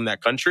who's from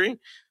that country.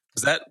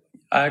 Is that?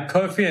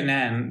 Kofi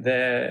Annan,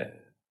 the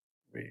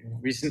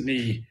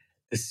recently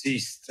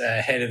deceased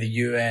head of the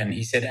UN,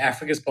 he said,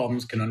 Africa's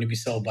problems can only be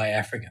solved by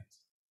Africans.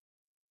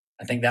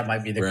 I think that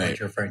might be the quote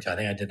you're referring to. I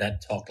think I did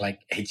that talk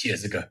like 8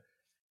 years ago.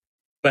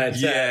 But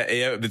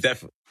yeah,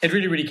 definitely. It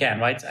really, really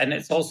can, right? And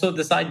it's also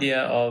this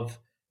idea of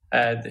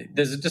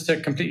there's just a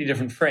completely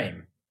different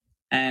frame.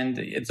 And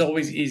it's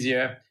always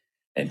easier,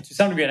 and to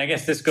some degree, and I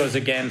guess this goes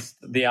against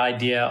the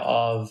idea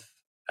of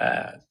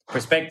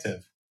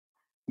perspective,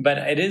 but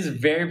it is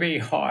very, very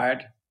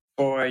hard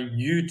for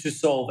you to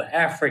solve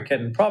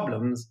African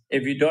problems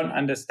if you don't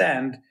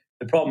understand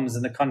the problems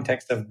in the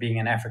context of being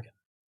an African.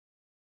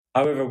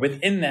 However,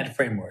 within that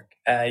framework,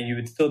 you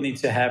would still need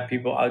to have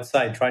people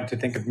outside trying to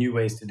think of new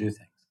ways to do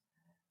things.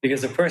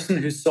 Because a person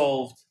who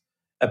solved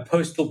a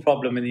postal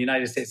problem in the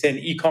United States, say an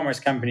e-commerce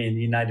company in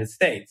the United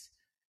States,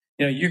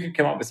 you could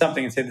come up with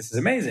something and say, this is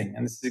amazing.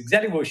 And this is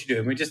exactly what we should do.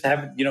 And we just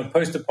have,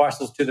 posted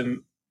parcels to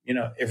them,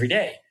 every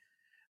day.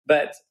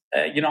 But,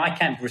 I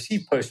can't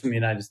receive post from the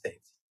United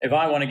States. If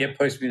I want to get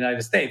post from the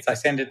United States, I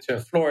send it to a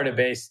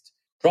Florida-based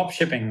drop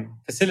shipping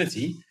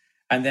facility.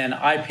 And then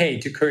I pay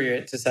to courier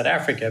it to South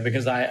Africa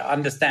because I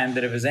understand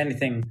that if there's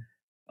anything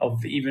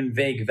of even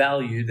vague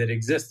value that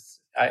exists,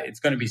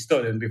 it's going to be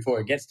stolen before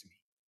it gets to me.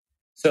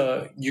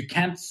 So you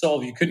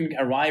couldn't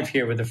arrive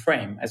here with a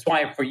frame. That's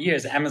why for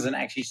years, Amazon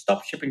actually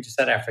stopped shipping to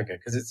South Africa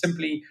because it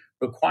simply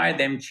required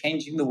them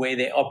changing the way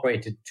they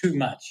operated too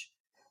much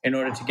in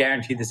order to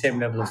guarantee the same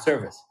level of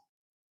service.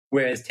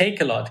 Whereas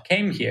Takealot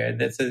came here,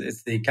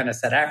 it's the kind of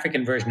South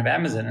African version of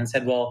Amazon, and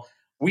said, well,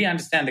 we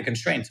understand the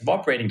constraints of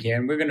operating here,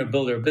 and we're going to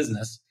build our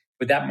business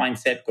with that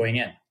mindset going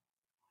in.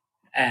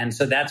 And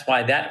so that's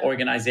why that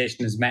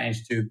organization has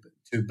managed to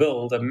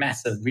build a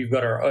massive, we've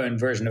got our own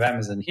version of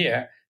Amazon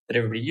here that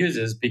everybody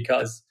uses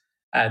because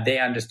they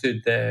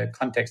understood the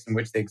context in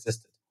which they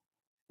existed.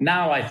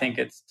 Now I think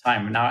it's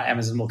time. Now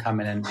Amazon will come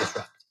in and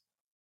disrupt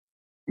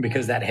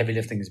because that heavy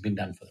lifting has been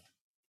done for them.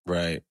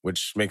 Right,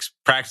 which makes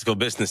practical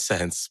business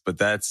sense, but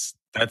that's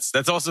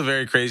That's also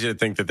very crazy to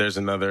think that there's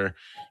another,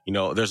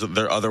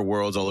 there are other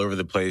worlds all over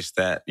the place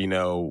that,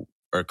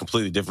 are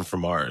completely different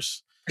from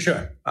ours.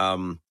 Sure.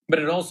 But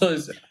it also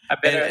is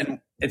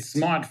it's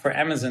smart for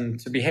Amazon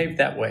to behave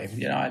that way.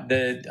 I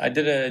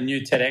did a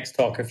new TEDx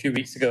talk a few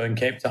weeks ago in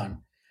Cape Town,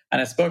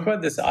 and I spoke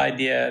about this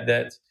idea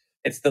that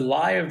it's the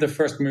lie of the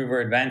first mover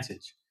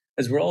advantage.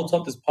 As we're all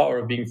taught this power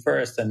of being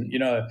first and,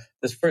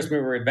 this first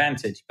mover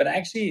advantage, but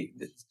actually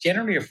it's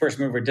generally a first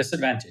mover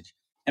disadvantage.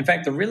 In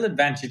fact, the real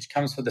advantage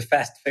comes for the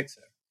fast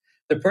fixer,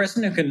 the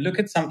person who can look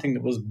at something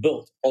that was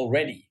built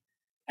already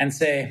and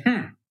say,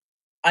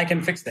 I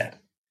can fix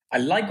that. I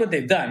like what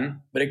they've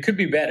done, but it could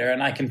be better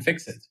and I can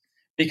fix it,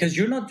 because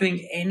you're not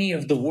doing any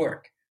of the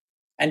work.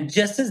 And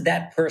just as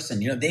that person,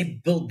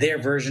 they've built their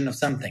version of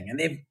something and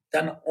they've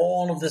done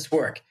all of this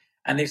work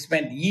and they've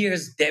spent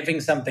years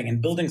deving something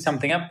and building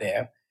something up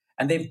there,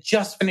 and they've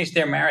just finished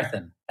their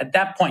marathon. At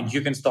that point, you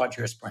can start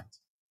your sprint.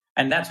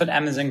 And that's what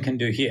Amazon can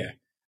do here.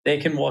 They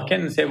can walk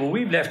in and say, well,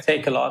 we've left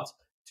Takealot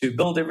to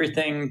build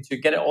everything, to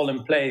get it all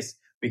in place.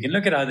 We can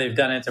look at how they've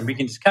done it and we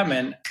can just come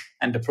in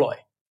and deploy.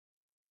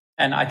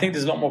 And I think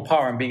there's a lot more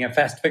power in being a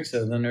fast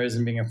fixer than there is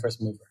in being a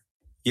first mover.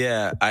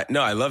 Yeah,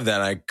 I love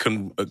that. I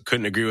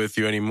couldn't agree with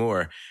you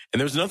anymore. And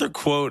there's another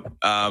quote.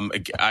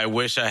 I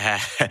wish I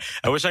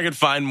could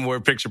find more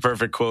picture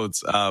perfect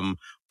quotes.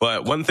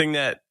 But one thing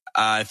that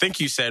I think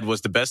you said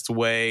was the best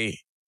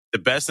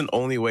and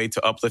only way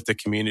to uplift the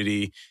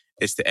community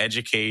is to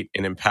educate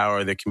and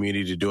empower the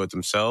community to do it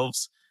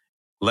themselves.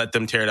 Let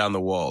them tear down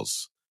the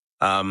walls.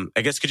 I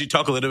guess, could you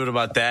talk a little bit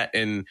about that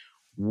and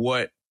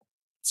what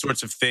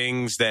sorts of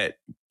things that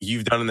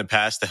you've done in the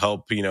past to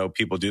help,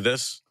 people do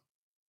this?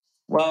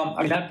 Well,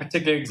 that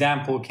particular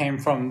example came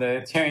from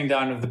the tearing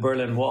down of the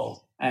Berlin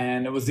Wall.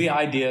 And it was the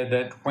idea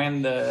that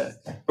when the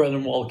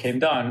Berlin Wall came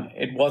down,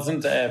 it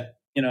wasn't a,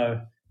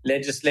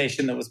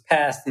 legislation that was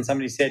passed and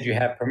somebody said you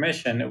have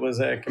permission. It was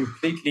a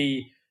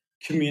completely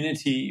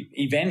community.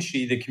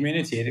 Eventually, the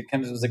community, it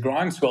was a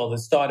groundswell that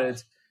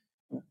started,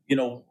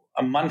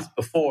 a month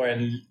before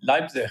in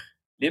Leipzig.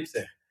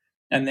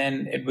 And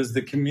then it was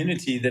the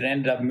community that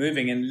ended up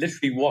moving and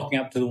literally walking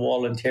up to the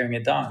wall and tearing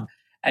it down.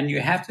 And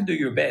you have to do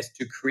your best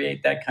to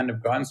create that kind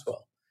of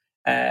groundswell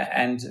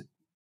and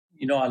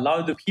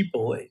allow the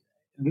people.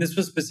 And this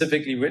was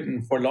specifically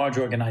written for large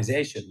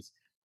organizations.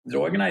 The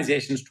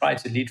organizations try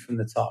to lead from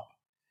the top,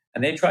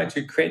 and they try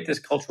to create this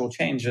cultural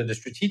change at a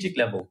strategic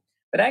level.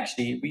 But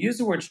actually, we use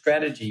the word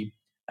strategy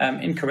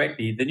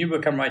incorrectly. The new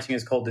book I'm writing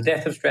is called The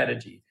Death of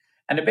Strategy.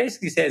 And it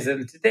basically says that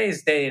in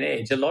today's day and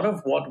age, a lot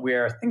of what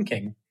we're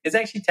thinking is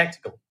actually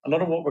tactical. A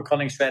lot of what we're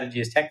calling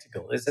strategy is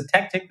tactical. It's a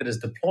tactic that is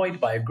deployed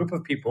by a group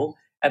of people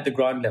at the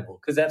ground level,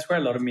 because that's where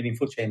a lot of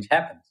meaningful change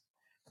happens.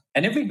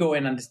 And if we go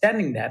in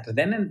understanding that,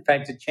 then in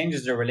fact, it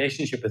changes our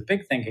relationship with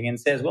big thinking and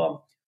says,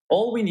 well,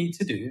 all we need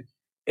to do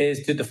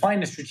is to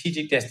define a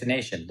strategic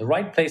destination, the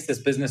right place this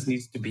business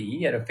needs to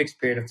be at a fixed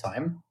period of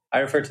time. I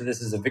refer to this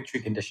as a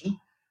victory condition.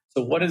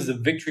 So what is the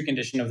victory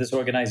condition of this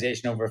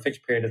organization over a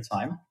fixed period of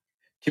time?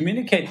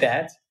 Communicate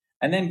that,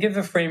 and then give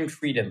a framed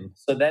freedom.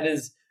 So that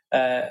is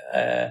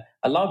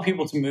allow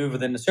people to move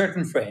within a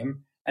certain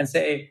frame and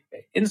say,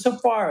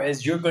 insofar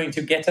as you're going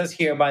to get us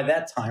here by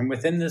that time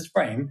within this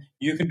frame,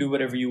 you can do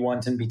whatever you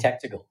want and be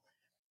tactical.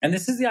 And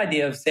this is the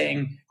idea of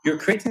saying you're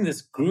creating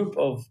this group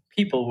of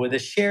people with a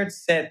shared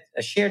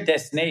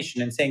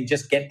destination and saying,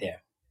 just get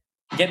there.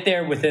 Get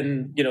there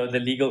within, the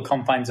legal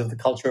confines of the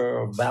culture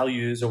or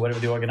values or whatever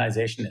the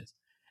organization is.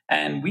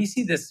 And we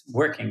see this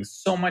working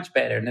so much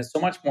better and it's so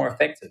much more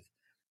effective.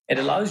 It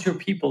allows your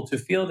people to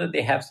feel that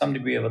they have some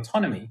degree of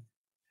autonomy,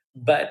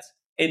 but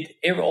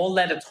all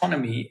that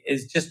autonomy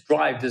is just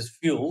drive as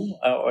fuel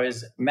or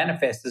is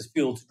manifest as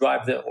fuel to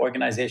drive the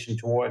organization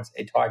towards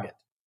a target.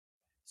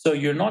 So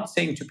you're not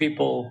saying to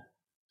people,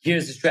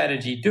 here's the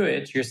strategy, do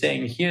it. You're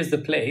saying, here's the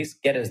place,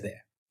 get us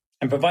there.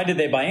 And provided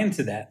they buy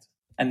into that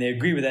and they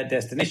agree with that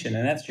destination,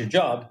 and that's your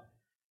job,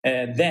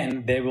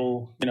 then they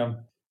will,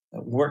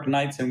 work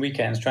nights and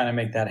weekends trying to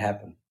make that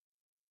happen.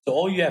 So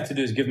all you have to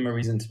do is give them a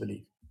reason to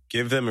believe.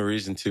 Give them a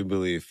reason to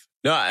believe.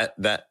 No,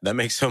 that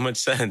makes so much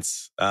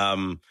sense.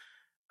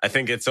 I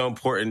think it's so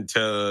important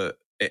to,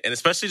 and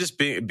especially just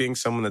being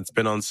someone that's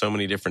been on so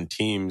many different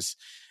teams.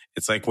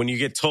 It's like when you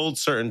get told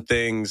certain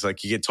things,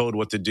 like you get told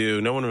what to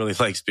do. No one really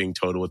likes being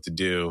told what to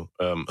do.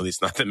 At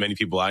least not that many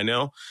people I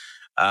know.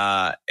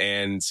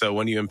 And so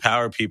when you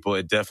empower people,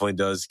 it definitely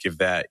does give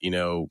that,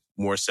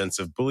 more sense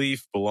of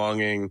belief,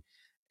 belonging,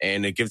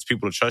 and it gives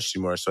people to trust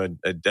you more. So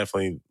I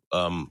definitely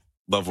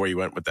love where you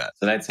went with that.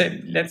 So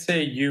let's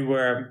say you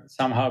were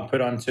somehow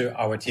put onto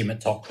our team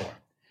at TalkCore.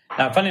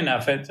 Now, funny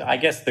enough, I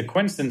guess the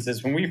coincidence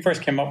is when we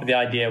first came up with the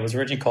idea, it was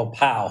originally called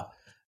POW,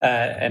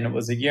 and it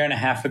was a year and a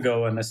half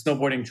ago on a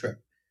snowboarding trip.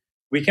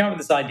 We came up with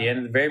this idea, and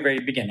at the very, very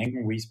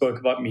beginning, we spoke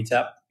about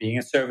Meetup being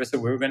a service that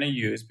we were going to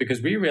use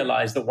because we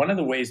realized that one of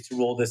the ways to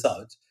roll this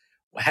out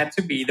had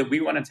to be that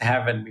we wanted to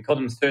have, and we called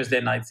them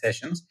Thursday night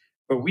sessions,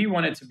 where we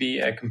wanted to be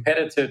a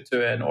competitor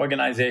to an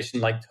organization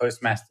like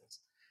Toastmasters.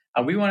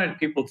 And we wanted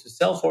people to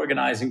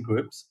self-organize in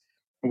groups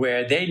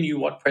where they knew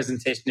what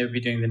presentation they would be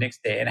doing the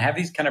next day and have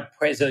these kind of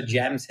preso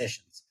jam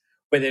sessions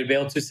where they'd be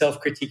able to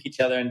self-critique each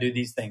other and do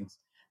these things.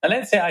 Now,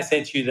 let's say I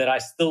said to you that I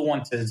still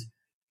wanted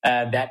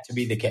that to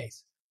be the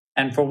case.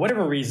 And for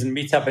whatever reason,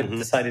 Meetup had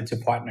decided to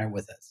partner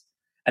with us.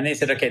 And they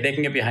said, okay, they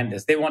can get behind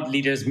this. They want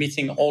leaders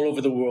meeting all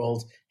over the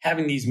world,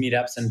 having these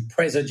meetups and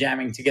preso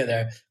jamming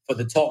together for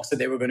the talks that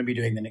they were going to be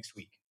doing the next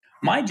week.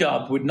 My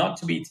job would not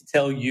to be to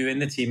tell you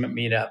and the team at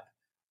Meetup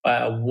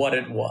what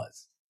it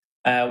was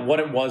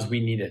we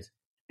needed.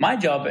 My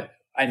job,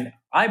 and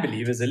I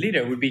believe as a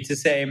leader, would be to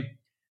say,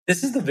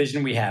 this is the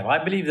vision we have.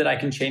 I believe that I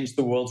can change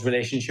the world's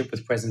relationship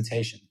with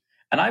presentation.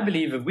 And I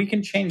believe if we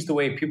can change the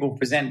way people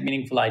present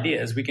meaningful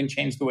ideas, we can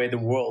change the way the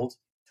world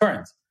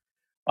turns,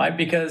 right?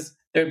 Because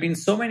there have been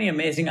so many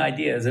amazing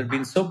ideas that have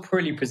been so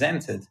poorly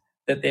presented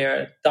that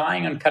they're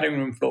dying on cutting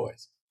room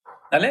floors.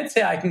 Now, let's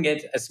say I can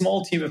get a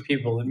small team of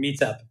people that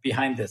meet up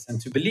behind this and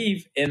to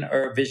believe in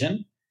our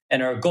vision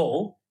and our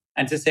goal,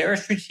 and to say our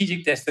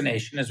strategic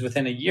destination is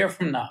within a year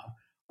from now,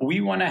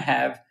 we want to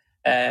have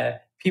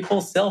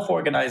people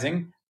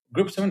self-organizing,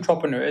 groups of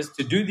entrepreneurs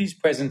to do these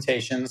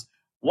presentations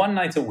one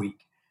night a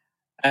week,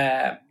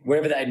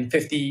 wherever that in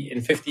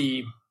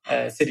 50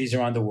 cities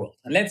around the world.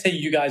 And let's say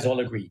you guys all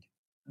agreed.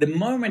 The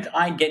moment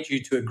I get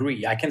you to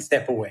agree, I can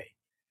step away.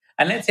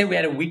 And let's say we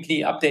had a weekly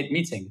update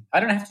meeting. I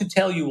don't have to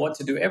tell you what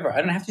to do ever.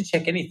 I don't have to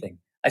check anything.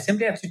 I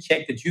simply have to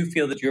check that you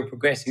feel that you're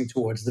progressing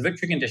towards the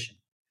victory condition.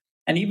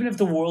 And even if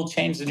the world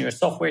changed and your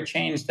software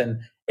changed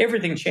and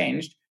everything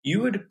changed,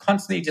 you would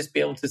constantly just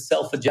be able to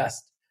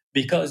self-adjust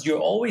because you're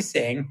always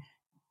saying,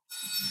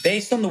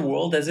 based on the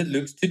world as it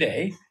looks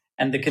today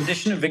and the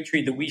condition of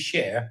victory that we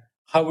share,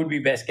 how would we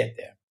best get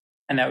there?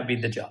 And that would be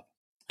the job.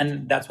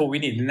 And that's what we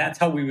need. And that's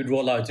how we would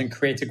roll out and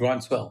create a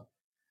groundswell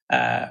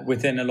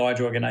within a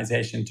large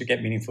organization to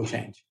get meaningful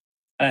change.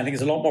 And I think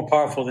it's a lot more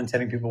powerful than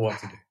telling people what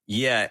to do.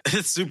 Yeah,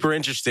 it's super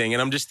interesting.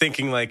 And I'm just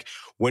thinking, like,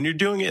 when you're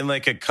doing it in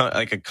like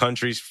a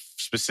country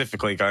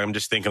specifically, I'm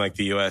just thinking like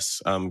the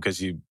US,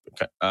 because you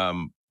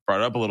brought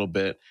it up a little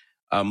bit.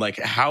 Like,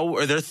 how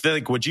are there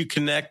like, would you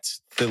connect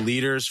the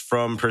leaders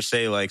from per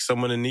se, like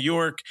someone in New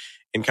York,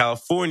 in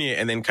California,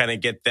 and then kind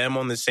of get them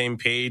on the same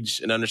page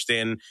and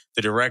understand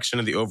the direction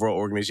of the overall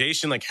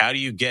organization? Like, how do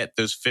you get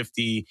those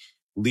 50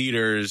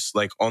 leaders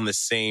like on the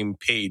same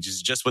page?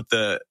 Is it just with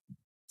the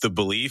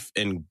belief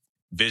and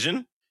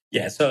vision?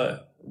 Yeah. So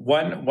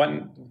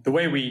the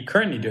way we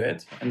currently do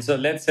it, and so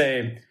let's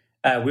say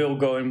we'll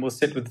go and we'll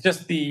sit with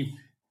just the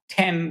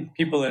 10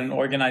 people in an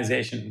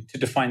organization to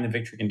define the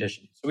victory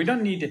condition. So we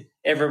don't need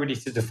everybody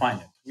to define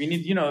it. We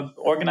need,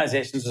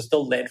 organizations are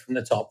still led from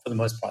the top for the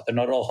most part. They're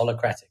not all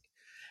holocratic.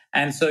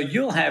 And so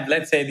you'll have,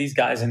 let's say, these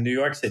guys in New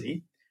York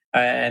City,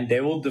 and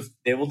they will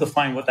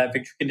define what that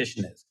victory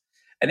condition is.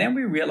 And then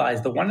we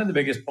realized that one of the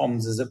biggest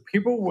problems is that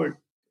people were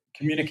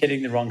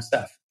communicating the wrong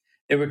stuff.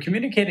 They were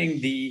communicating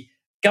the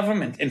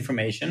government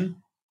information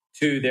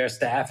to their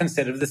staff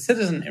instead of the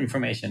citizen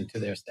information to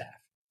their staff.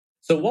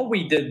 So what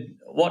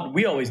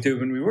we always do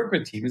when we work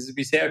with teams is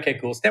we say, okay,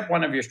 cool. Step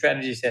one of your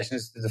strategy session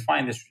is to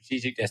define the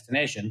strategic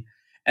destination.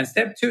 And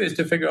step two is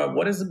to figure out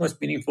what is the most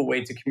meaningful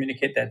way to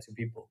communicate that to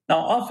people. Now,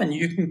 often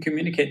you can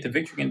communicate the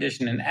victory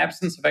condition in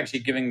absence of actually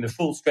giving the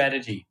full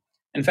strategy.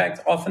 In fact,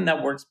 often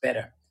that works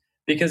better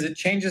because it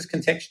changes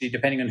contextually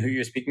depending on who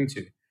you're speaking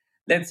to.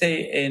 Let's say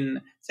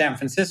in San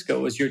Francisco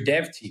it was your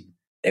dev team.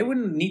 They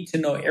wouldn't need to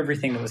know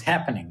everything that was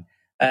happening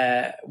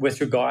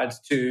with regards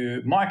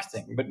to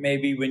marketing. But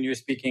maybe when you're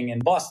speaking in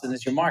Boston,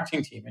 it's your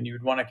marketing team and you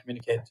would want to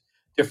communicate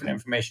different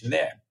information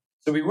there.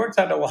 So we worked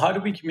out, well, how do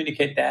we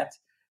communicate that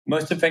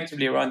most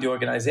effectively around the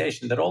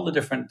organization, that all the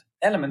different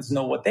elements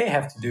know what they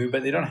have to do,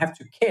 but they don't have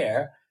to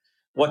care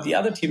what the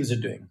other teams are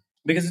doing.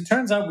 Because it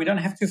turns out we don't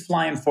have to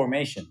fly in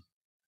formation.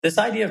 This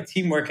idea of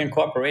teamwork and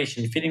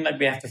cooperation, feeling like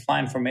we have to fly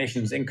in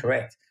formation, is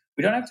incorrect.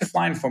 We don't have to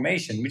fly in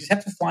formation. We just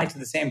have to fly to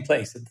the same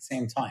place at the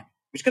same time.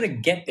 We just got to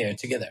get there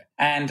together.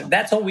 And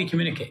that's all we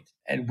communicate.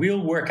 And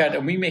we'll work out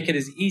and we make it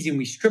as easy and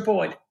we strip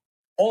away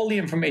all the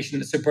information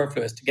that's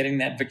superfluous to getting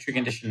that victory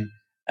condition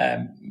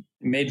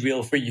made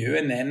real for you.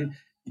 And then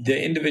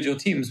the individual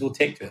teams will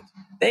take to it.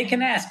 They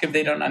can ask if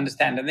they don't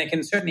understand, and they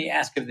can certainly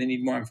ask if they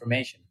need more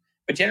information.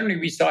 But generally,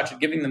 we started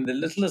giving them the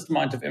littlest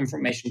amount of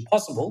information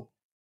possible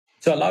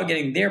to allow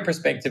getting their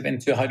perspective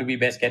into how do we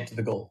best get to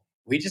the goal.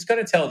 We just got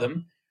to tell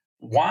them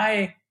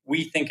why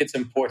we think it's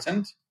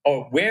important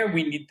or where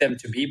we need them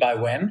to be by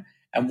when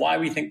and why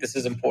we think this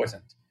is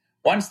important.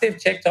 Once they've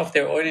checked off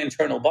their own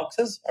internal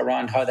boxes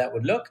around how that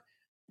would look,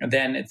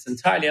 then it's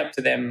entirely up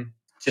to them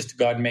just to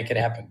go out and make it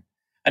happen.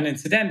 And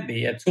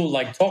incidentally, a tool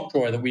like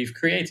TalkDrawer that we've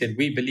created,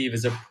 we believe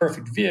is a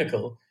perfect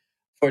vehicle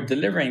for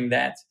delivering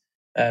that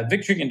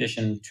victory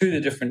condition to the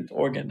different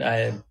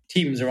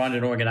teams around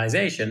an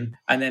organization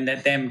and then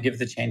let them give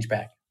the change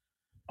back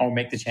or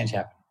make the change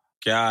happen.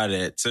 Got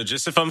it. So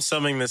just if I'm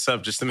summing this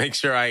up, just to make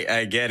sure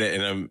I get it,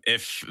 and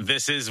if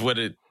this is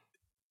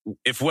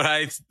if what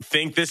I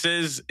think this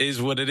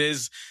is what it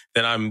is,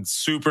 then I'm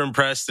super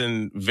impressed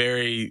and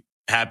very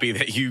happy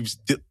that you've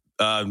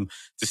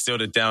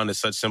distilled it down to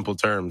such simple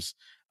terms.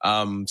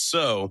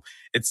 So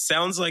it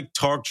sounds like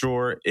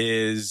TalkDrawer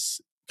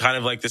is kind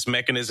of like this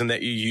mechanism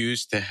that you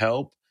use to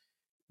help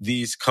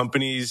these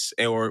companies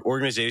or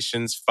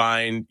organizations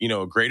find,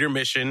 a greater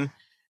mission.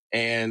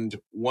 And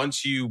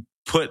once you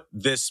put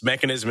this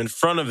mechanism in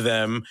front of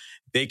them,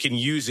 they can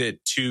use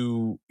it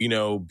to,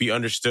 be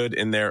understood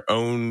in their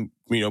own,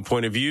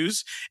 point of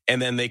views. And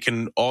then they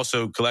can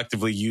also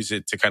collectively use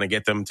it to kind of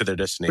get them to their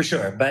destination.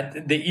 For sure.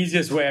 But the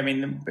easiest way,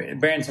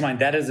 bear in mind,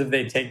 that is if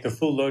they take the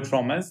full load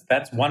from us.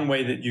 That's one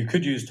way that you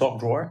could use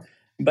TalkDrawer.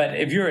 But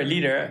if you're a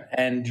leader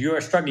and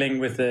you're struggling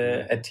with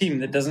a team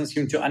that doesn't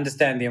seem to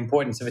understand the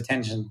importance of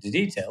attention to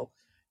detail,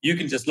 you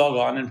can just log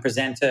on and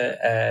present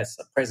a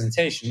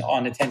presentation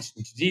on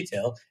attention to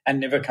detail and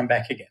never come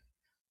back again.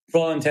 For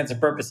all intents and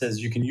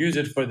purposes, you can use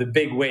it for the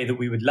big way that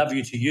we would love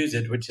you to use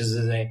it, which is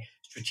as a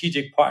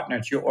strategic partner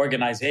to your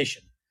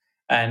organization.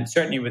 And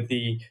certainly with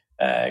the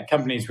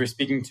companies we're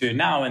speaking to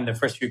now and the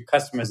first few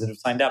customers that have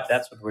signed up,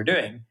 that's what we're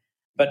doing.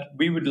 But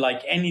we would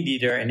like any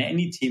leader in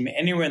any team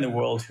anywhere in the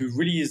world who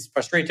really is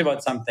frustrated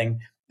about something,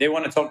 they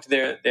want to talk to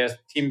their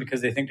team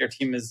because they think their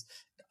team is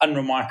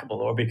unremarkable,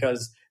 or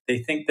because they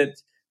think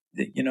that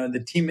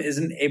the team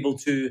isn't able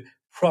to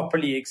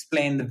properly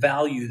explain the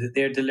value that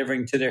they're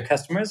delivering to their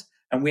customers.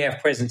 And we have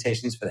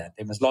presentations for that.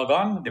 They must log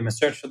on, they must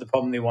search for the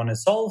problem they want to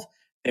solve,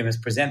 they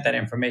must present that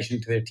information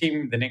to their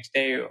team the next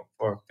day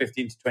for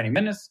 15 to 20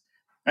 minutes,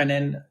 and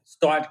then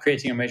start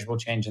creating a measurable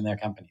change in their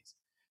companies.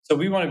 So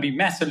we want to be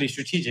massively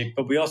strategic,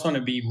 but we also want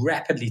to be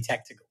rapidly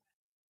tactical.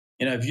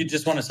 If you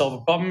just want to solve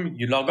a problem,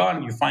 you log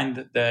on, you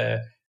find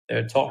the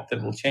talk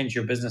that will change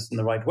your business in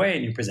the right way,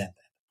 and you present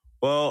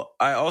that. Well,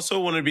 I also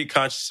want to be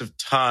conscious of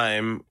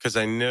time because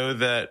I know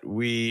that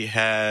we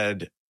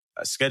had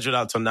scheduled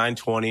out till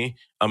 9:20.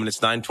 And it's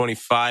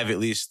 9:25, at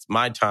least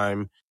my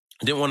time.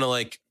 I didn't want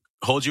to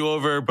hold you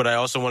over, but I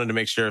also wanted to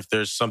make sure if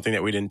there's something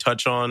that we didn't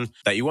touch on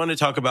that you wanted to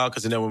talk about,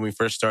 because I know when we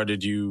first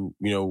started, you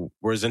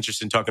were as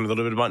interested in talking a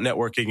little bit about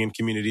networking and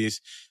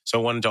communities. So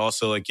I wanted to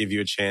also give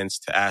you a chance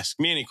to ask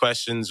me any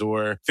questions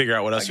or figure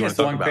out what else you want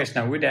to talk about. One question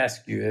I would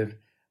ask you is,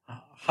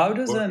 how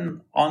does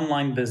an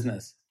online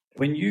business,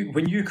 when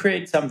you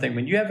create something,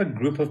 when you have a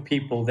group of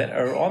people that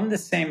are on the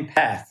same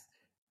path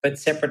but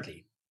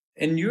separately,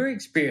 in your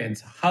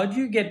experience, how do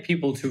you get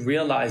people to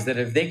realize that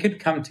if they could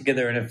come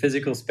together in a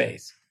physical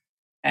space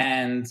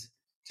and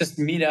just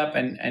meet up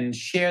and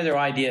share their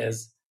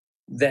ideas,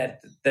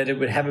 that it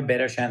would have a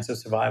better chance of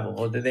survival,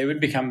 or that they would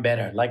become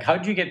better? How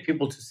do you get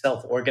people to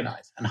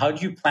self-organize? And how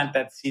do you plant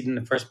that seed in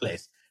the first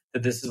place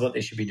that this is what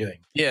they should be doing?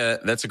 Yeah,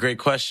 that's a great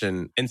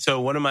question. And so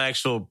one of my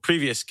actual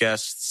previous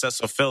guests,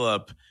 Cecil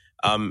Phillip,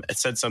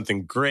 said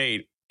something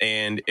great.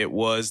 And it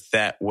was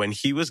that when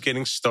he was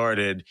getting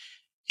started,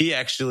 he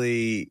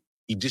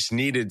just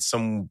needed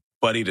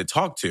somebody to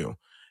talk to.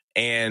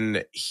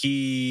 And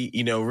he,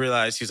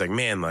 realized he's like,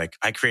 man,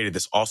 I created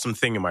this awesome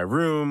thing in my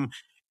room.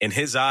 In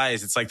his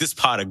eyes, it's like this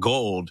pot of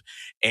gold,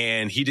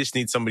 and he just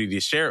needs somebody to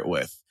share it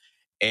with.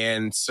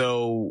 And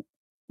so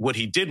what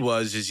he did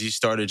is he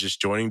started just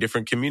joining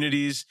different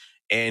communities,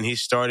 and he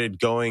started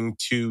going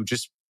to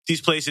just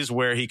these places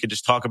where he could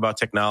just talk about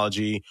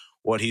technology,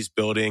 what he's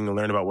building, and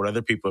learn about what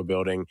other people are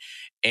building.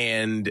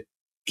 And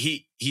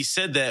he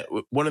said that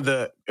one of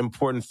the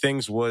important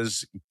things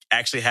was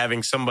actually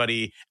having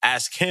somebody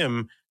ask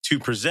him to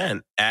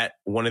present at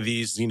one of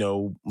these,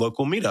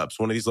 local meetups,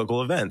 one of these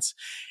local events.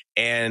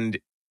 And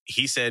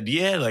he said,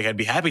 yeah, I'd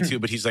be happy to,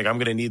 but he's like, I'm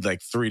going to need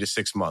 3 to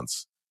 6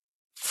 months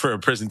for a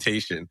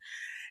presentation.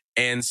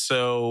 And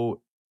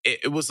so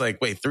it was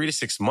wait, 3 to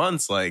 6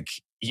 months,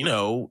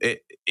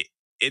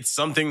 it's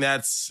something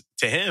that's,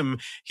 to him,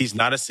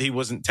 he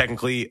wasn't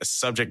technically a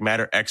subject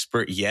matter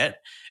expert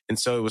yet. And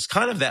so it was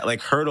kind of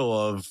that hurdle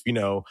of,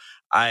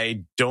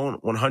 I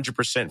don't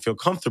 100% feel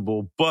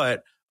comfortable,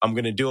 but I'm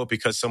going to do it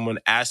because someone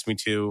asked me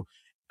to,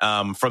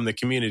 from the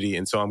community.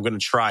 And so I'm going to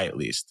try at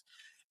least.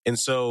 And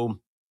so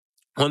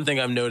one thing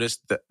I've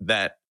noticed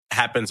that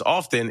happens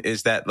often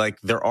is that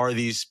there are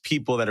these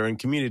people that are in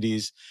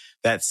communities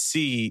that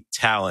see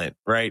talent,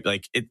 right?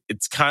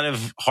 It's kind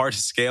of hard to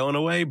scale in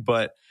a way,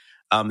 but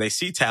they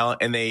see talent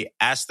and they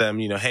ask them,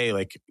 hey,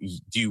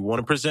 do you want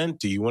to present?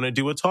 Do you want to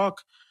do a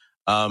talk?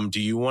 Do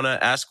you want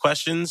to ask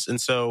questions?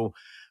 And so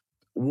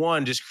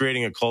one, just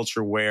creating a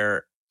culture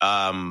where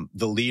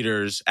the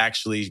leaders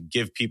actually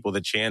give people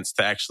the chance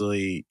to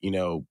actually,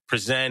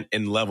 present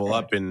and level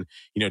up and,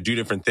 do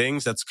different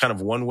things. That's kind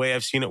of one way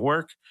I've seen it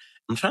work.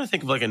 I'm trying to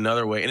think of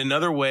another way. And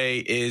another way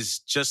is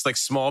just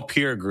small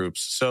peer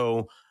groups.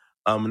 So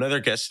another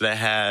guest that I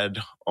had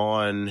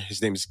on,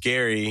 his name is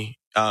Gary,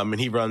 and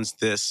he runs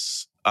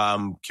this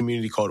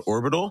community called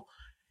Orbital.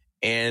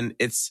 And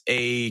it's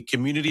a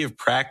community of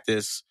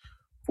practice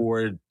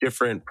for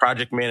different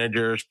project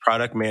managers,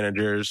 product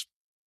managers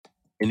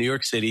in New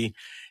York City.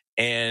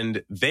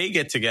 And they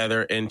get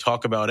together and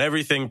talk about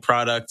everything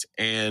product.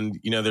 And,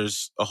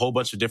 there's a whole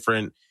bunch of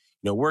different,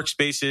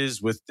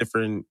 workspaces with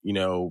different,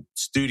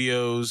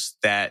 studios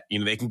that,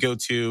 they can go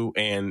to.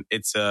 And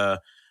it's a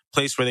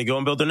place where they go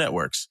and build their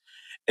networks.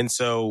 And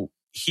so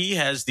he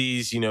has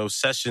these,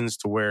 sessions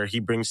to where he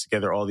brings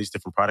together all these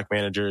different product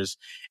managers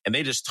and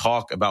they just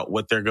talk about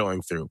what they're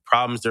going through,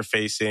 problems they're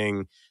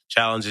facing,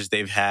 challenges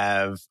they've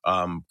have,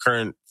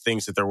 current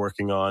things that they're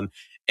working on.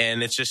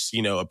 And it's just,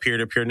 a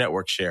peer-to-peer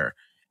network share.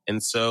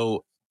 And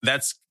so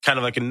that's kind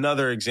of like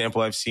another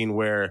example I've seen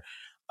where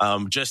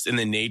just in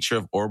the nature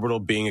of Orbital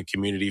being a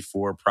community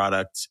for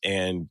products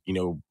and,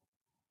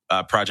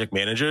 project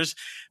managers,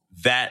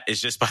 that is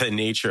just by the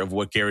nature of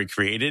what Gary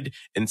created.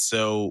 And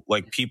so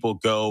like people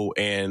go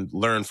and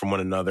learn from one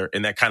another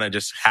and that kind of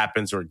just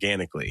happens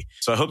organically.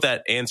 So I hope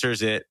that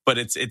answers it, but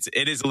it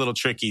is a little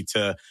tricky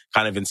to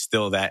kind of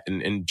instill that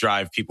and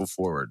drive people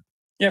forward.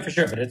 Yeah, for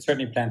sure. But it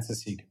certainly plants the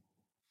seed.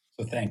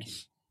 So thank you.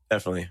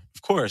 Definitely.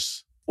 Of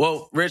course.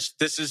 Well, Rich,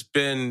 this has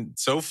been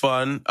so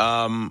fun.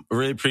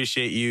 Really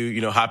appreciate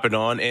you, hopping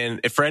on. And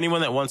if for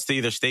anyone that wants to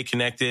either stay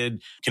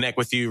connected, connect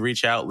with you,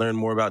 reach out, learn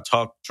more about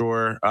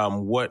TalkDrawer,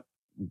 what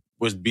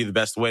would be the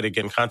best way to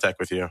get in contact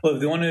with you? Well, if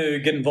they want to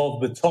get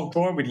involved with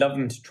TalkDrawer, we'd love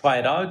them to try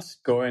it out.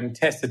 Go and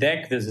test the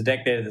deck. There's a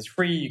deck there that's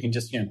free. You can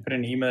just put in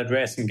an email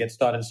address and get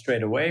started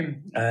straight away.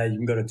 You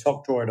can go to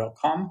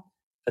talkdrawer.com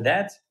for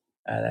that.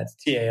 That's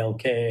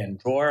TALK and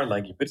drawer,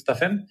 like you put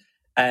stuff in.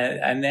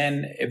 And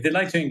then if they'd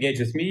like to engage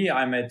with me,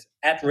 I'm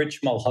at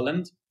Rich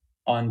Mulholland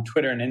on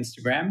Twitter and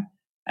Instagram.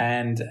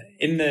 And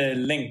in the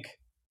link,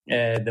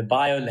 the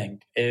bio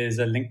link is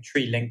a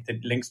Linktree link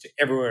that links to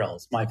everywhere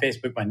else. My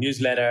Facebook, my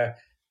newsletter,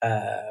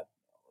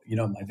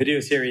 my video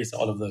series,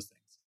 all of those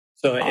things.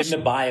 So awesome. In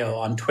the bio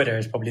on Twitter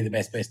is probably the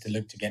best place to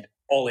look to get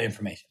all the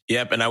information.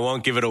 Yep. And I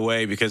won't give it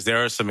away because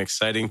there are some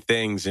exciting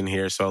things in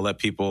here. So I'll let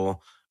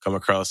people come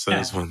across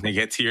those when they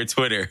get to your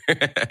Twitter.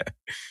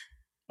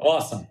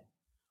 Awesome.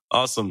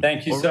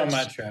 Thank you so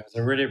much, Travis. I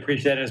really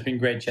appreciate it. It's been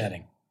great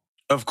chatting.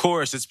 Of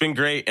course, it's been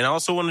great. And I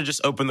also want to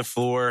just open the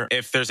floor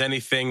if there's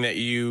anything that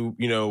you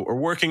are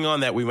working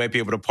on that we might be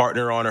able to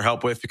partner on or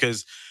help with,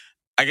 because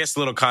I guess a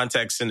little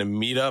context in a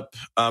meetup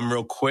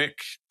real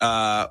quick.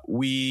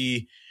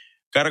 We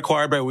got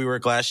acquired by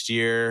WeWork last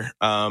year.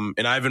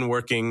 And I've been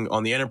working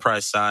on the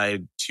enterprise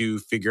side to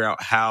figure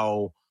out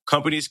how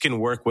companies can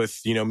work with,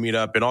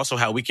 Meetup, and also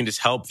how we can just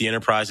help the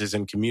enterprises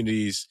and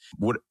communities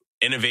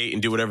innovate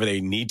and do whatever they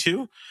need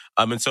to.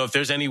 And so if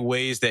there's any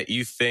ways that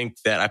you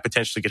think that I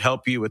potentially could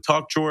help you with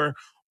TalkDrawer,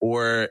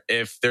 or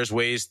if there's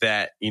ways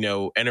that,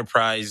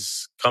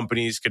 enterprise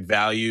companies could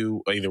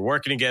value either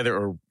working together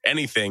or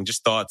anything,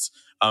 just thoughts,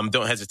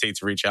 don't hesitate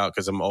to reach out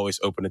because I'm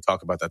always open to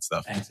talk about that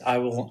stuff. Thanks. I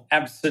will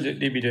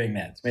absolutely be doing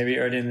that. Maybe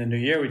early in the new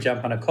year, we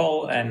jump on a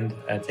call and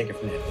take it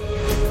from there.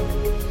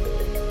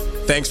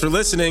 Thanks for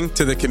listening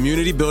to the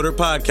Community Builder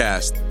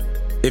Podcast.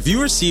 If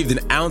you received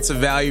an ounce of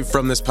value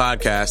from this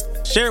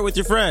podcast, share it with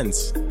your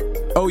friends.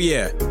 Oh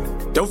yeah,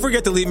 don't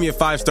forget to leave me a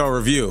 5-star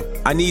review.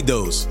 I need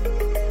those.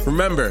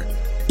 Remember,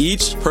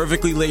 each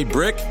perfectly laid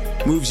brick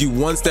moves you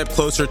one step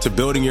closer to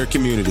building your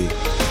community.